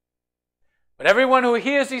 But everyone who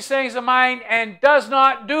hears these sayings of mine and does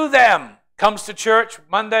not do them comes to church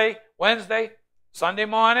Monday, Wednesday, Sunday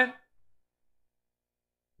morning,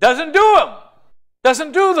 doesn't do them,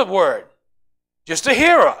 doesn't do the word, just a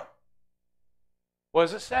hearer. What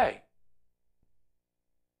does it say?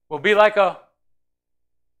 Will be like a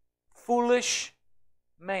foolish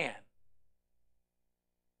man.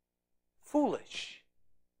 Foolish.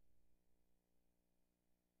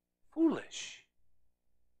 Foolish.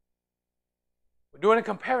 We're doing a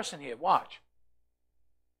comparison here. Watch.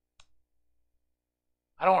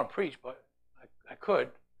 I don't want to preach, but I could.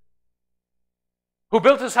 Who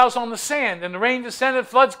built his house on the sand, and the rain descended,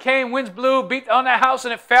 floods came, winds blew, beat on that house,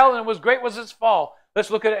 and it fell, and it was great was its fall. Let's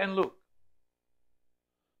look at it in Luke.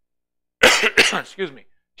 Excuse me.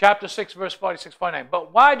 Chapter 6, verse 46, 49.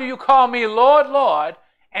 But why do you call me Lord, Lord,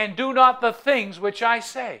 and do not the things which I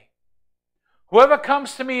say? Whoever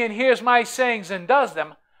comes to me and hears my sayings and does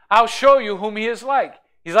them, I'll show you whom he is like.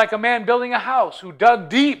 He's like a man building a house who dug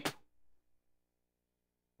deep.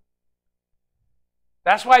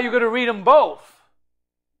 That's why you're going to read them both.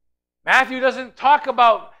 Matthew doesn't talk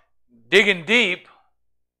about digging deep.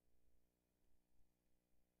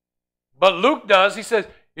 But Luke does. He says,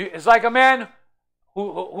 it's like a man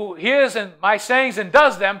who hears my sayings and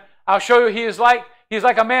does them. I'll show you he's like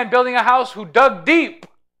a man building a house who dug deep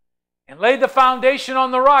and laid the foundation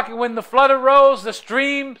on the rock. And when the flood arose, the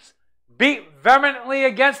streams beat vehemently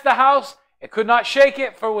against the house. It could not shake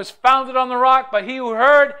it, for it was founded on the rock. But he who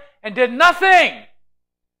heard and did nothing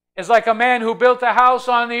is like a man who built a house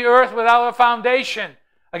on the earth without a foundation,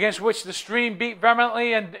 against which the stream beat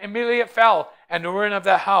vehemently, and immediately it fell. And the ruin of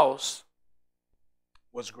that house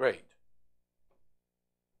was great.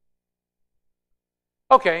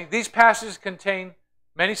 Okay, these passages contain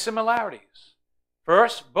many similarities.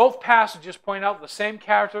 First, both passages point out the same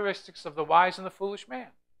characteristics of the wise and the foolish man.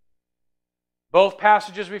 Both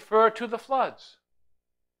passages refer to the floods.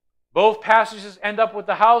 Both passages end up with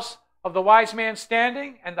the house of the wise man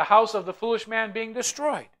standing and the house of the foolish man being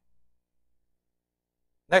destroyed.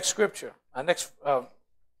 Next scripture. And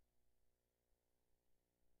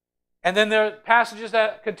then there are passages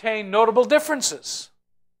that contain notable differences.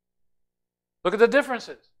 Look at the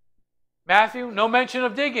differences. Matthew, no mention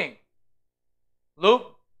of digging.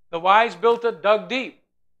 Luke, the wise built it, dug deep.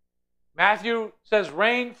 Matthew says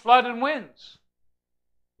rain, flood, and winds.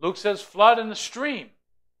 Luke says flood and the stream.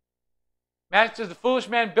 Matthew says the foolish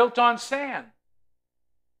man built on sand.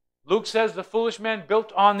 Luke says the foolish man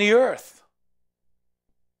built on the earth.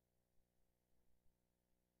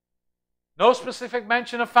 No specific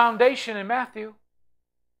mention of foundation in Matthew,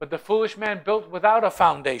 but the foolish man built without a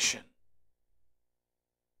foundation.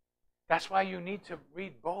 That's why you need to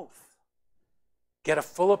read both. Get a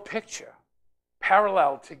fuller picture,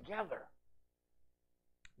 parallel together.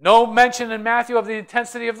 No mention in Matthew of the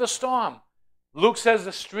intensity of the storm. Luke says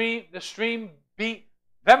the stream beat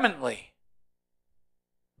vehemently.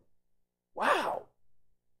 Wow.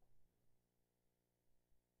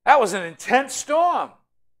 That was an intense storm.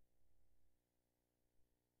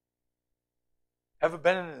 Ever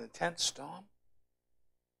been in an intense storm?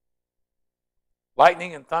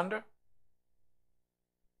 Lightning and thunder?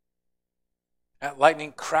 That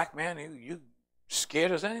lightning crack, man, you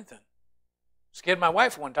scared as anything. Scared my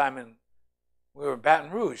wife one time, and we were in Baton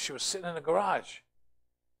Rouge. She was sitting in the garage.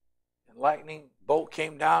 And lightning bolt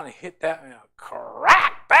came down and hit that, and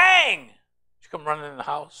crack, bang! She come running in the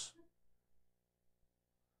house.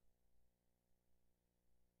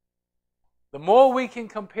 The more we can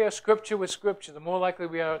compare Scripture with Scripture, the more likely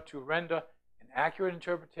we are to render an accurate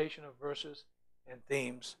interpretation of verses and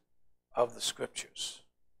themes of the Scriptures.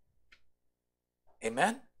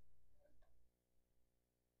 Amen?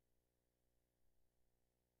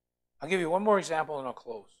 I'll give you one more example and I'll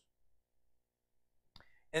close.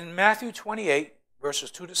 In Matthew 28,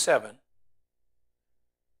 verses 2 to 7,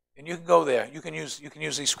 and you can go there. You can use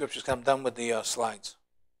these scriptures because I'm done with the slides.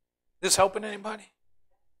 This helping anybody?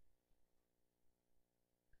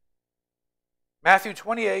 Matthew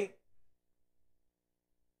 28,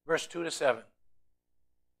 verse 2 to 7.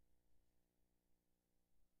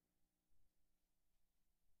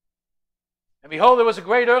 And behold, there was a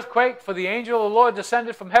great earthquake, for the angel of the Lord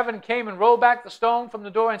descended from heaven and came and rolled back the stone from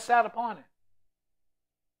the door and sat upon it.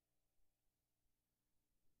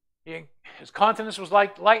 His countenance was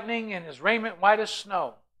like lightning, and his raiment white as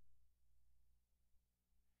snow.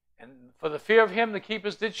 And for the fear of him, the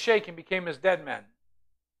keepers did shake and became as dead men.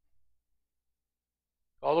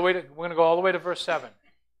 We're going to go all the way to verse 7.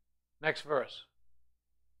 Next verse.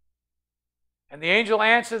 And the angel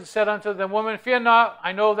answered and said unto them, Woman, fear not,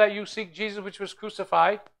 I know that you seek Jesus which was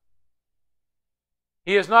crucified.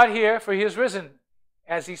 He is not here, for he is risen.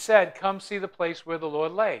 As he said, come see the place where the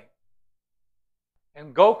Lord lay.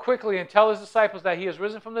 And go quickly and tell his disciples that he is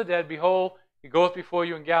risen from the dead. Behold, he goeth before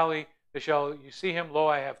you in Galilee. There shall you see him. Lo,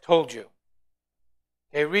 I have told you.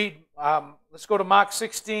 Okay, let's go to Mark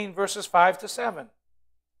 16, verses 5 to 7.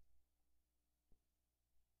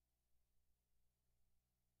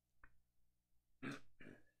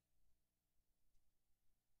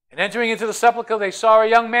 And entering into the sepulchre, they saw a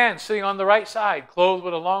young man sitting on the right side, clothed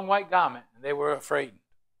with a long white garment, and they were afraid.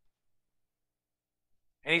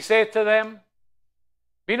 And he saith to them,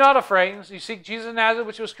 Be not afraid. You seek Jesus of Nazareth,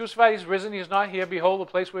 which was crucified. He is risen. He is not here. Behold, the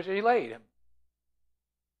place which he laid him.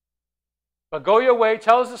 But go your way,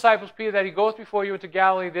 tell his disciples, Peter, that he goeth before you into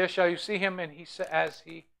Galilee. There shall you see him, and as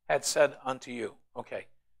he had said unto you. Okay.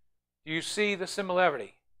 Do you see the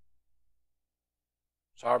similarity?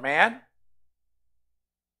 Saw a man.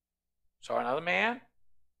 Saw another man.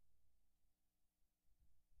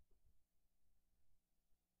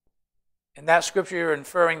 In that scripture, you're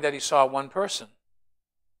inferring that he saw one person,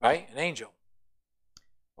 right? An angel.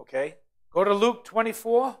 Okay. Go to Luke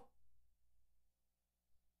 24,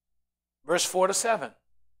 verse 4 to 7.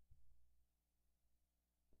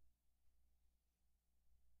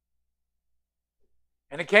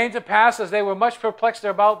 And it came to pass, as they were much perplexed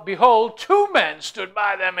thereabout, behold, two men stood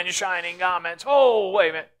by them in shining garments. Oh, wait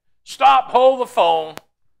a minute. Stop, hold the phone.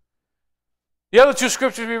 The other two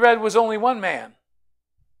scriptures we read was only one man.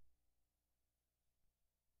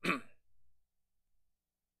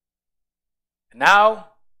 And now,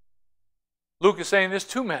 Luke is saying there's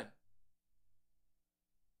two men.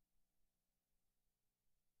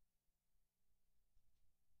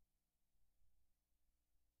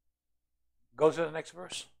 Go to the next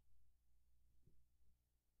verse.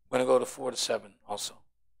 I'm going to go to 4 to 7 also.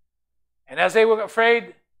 And as they were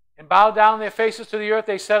afraid and bowed down their faces to the earth,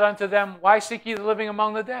 they said unto them, Why seek ye the living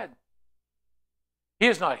among the dead? He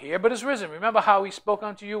is not here, but is risen. Remember how he spoke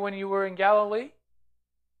unto you when you were in Galilee?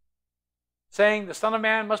 Saying, the Son of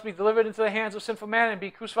Man must be delivered into the hands of sinful man and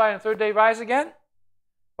be crucified, and the third day rise again?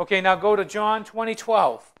 Okay, now go to John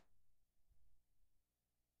 20:12.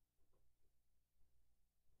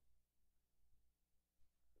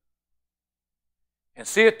 And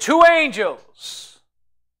seeth two angels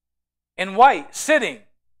in white sitting,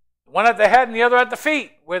 one at the head and the other at the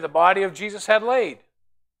feet, where the body of Jesus had laid.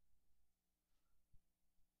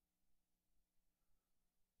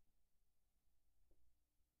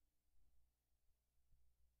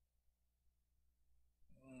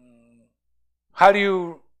 How do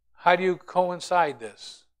you coincide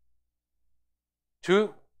this?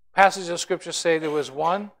 Two passages of Scripture say there was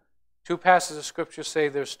one. Two passages of Scripture say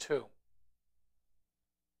there's two.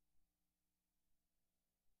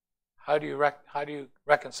 How do you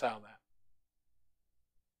reconcile that?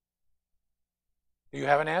 Do you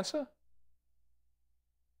have an answer?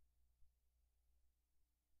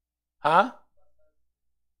 Huh?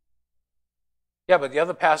 Yeah, but the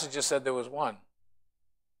other passage just said there was one.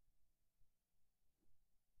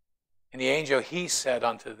 And the angel, he said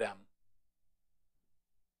unto them.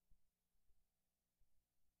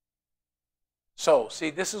 So, see,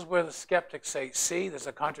 this is where the skeptics say, see, there's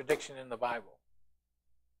a contradiction in the Bible.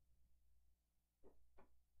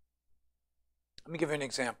 Let me give you an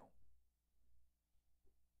example.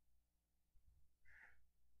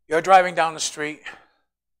 You're driving down the street,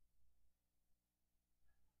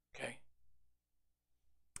 okay,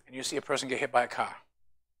 and you see a person get hit by a car.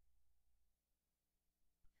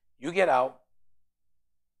 You get out,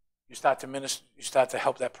 you start to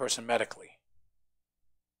help that person medically.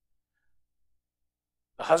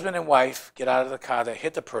 The husband and wife get out of the car that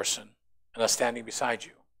hit the person and are standing beside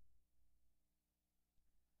you.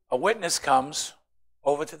 A witness comes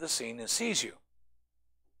over to the scene and sees you.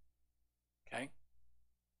 Okay?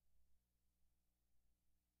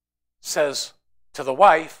 Says to the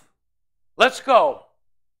wife, let's go.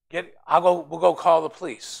 We'll go call the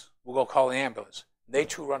police. We'll go call the ambulance. They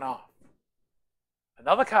too run off.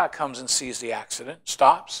 Another car comes and sees the accident,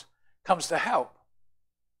 stops, comes to help.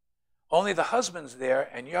 Only the husband's there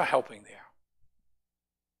and you're helping there.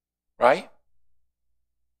 Right?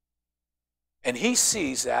 And he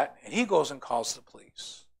sees that and he goes and calls the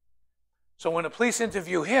police. So when the police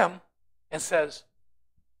interview him and says,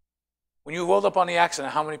 when you rolled up on the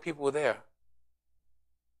accident, how many people were there?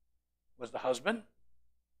 Was the husband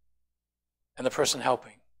and the person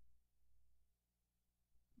helping.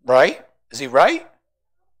 Right? Is he right?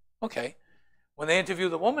 Okay. When they interview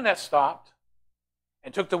the woman that stopped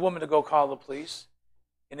and took the woman to go call the police,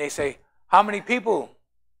 and they say, how many people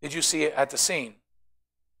did you see at the scene?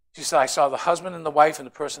 She said, I saw the husband and the wife and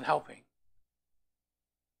the person helping.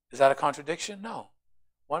 Is that a contradiction? No.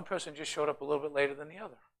 One person just showed up a little bit later than the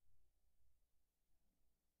other.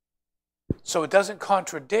 So it doesn't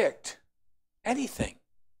contradict anything.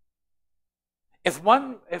 If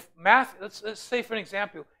Matthew, let's say for an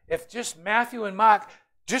example, if just Matthew and Mark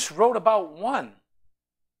just wrote about one,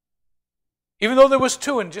 even though there was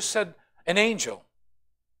two and just said an angel,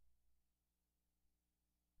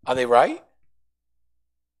 are they right?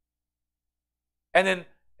 And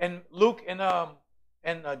in Luke and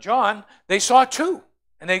John, they saw two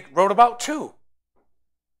and they wrote about two.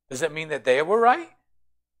 Does that mean that they were right?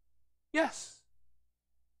 Yes.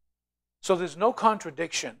 So there's no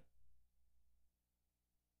contradiction.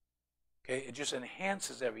 Okay, it just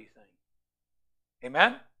enhances everything.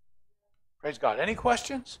 Amen? Praise God. Any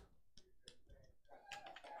questions?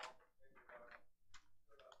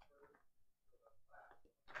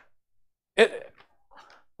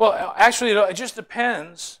 Well, actually, it just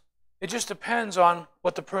depends. It just depends on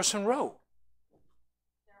what the person wrote.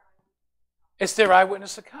 It's their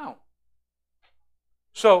eyewitness account.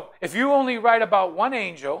 So if you only write about one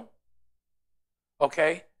angel,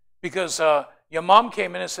 okay, because your mom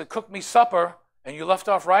came in and said, cook me supper, and you left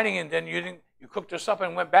off writing, and then you cooked her supper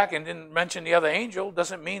and went back and didn't mention the other angel,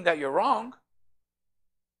 doesn't mean that you're wrong.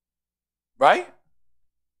 Right?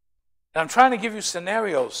 And I'm trying to give you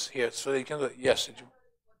scenarios here so that you can look. Yes, did you?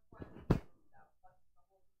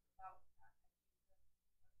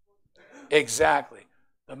 Exactly.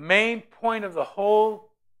 The main point of the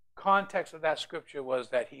whole context of that scripture was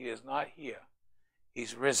that he is not here.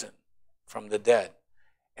 He's risen from the dead.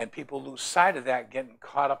 And people lose sight of that, getting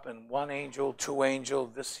caught up in one angel, two angel,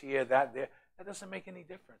 this here, that there. That doesn't make any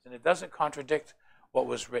difference. And it doesn't contradict what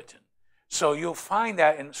was written. So you'll find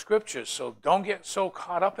that in the scriptures. So don't get so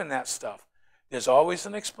caught up in that stuff. There's always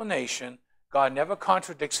an explanation. God never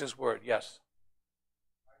contradicts his word. Yes?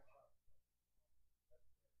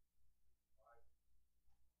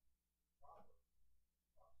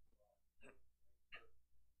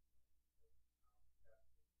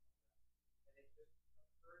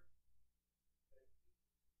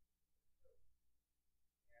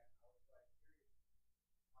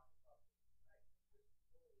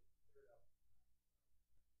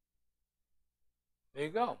 There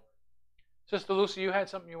you go. Sister Lucy, you had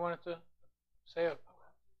something you wanted to say?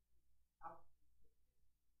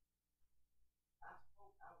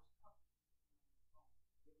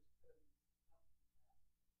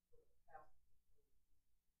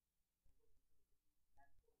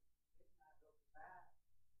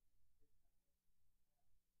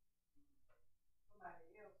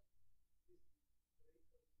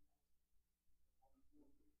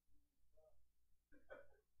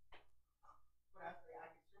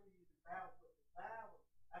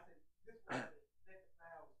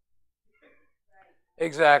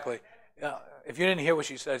 Exactly. If you didn't hear what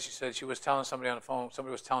she said she was telling somebody on the phone,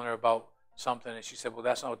 somebody was telling her about something, and she said, well,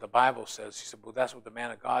 that's not what the Bible says. She said, well, that's what the man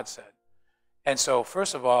of God said. And so,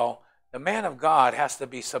 first of all, the man of God has to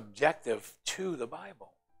be subjective to the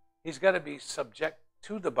Bible. He's got to be subject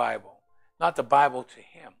to the Bible, not the Bible to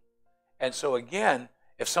him. And so, again,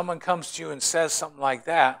 if someone comes to you and says something like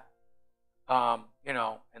that, and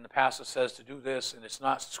the pastor says to do this, and it's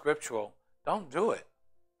not scriptural, don't do it.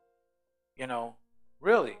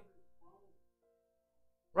 Really.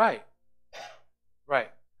 Right. Right.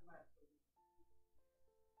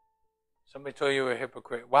 Somebody told you you're a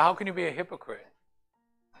hypocrite. Well, how can you be a hypocrite?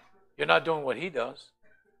 You're not doing what he does.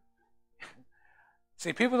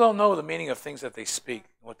 See, people don't know the meaning of things that they speak,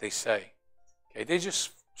 what they say. Okay, they just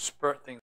spurt things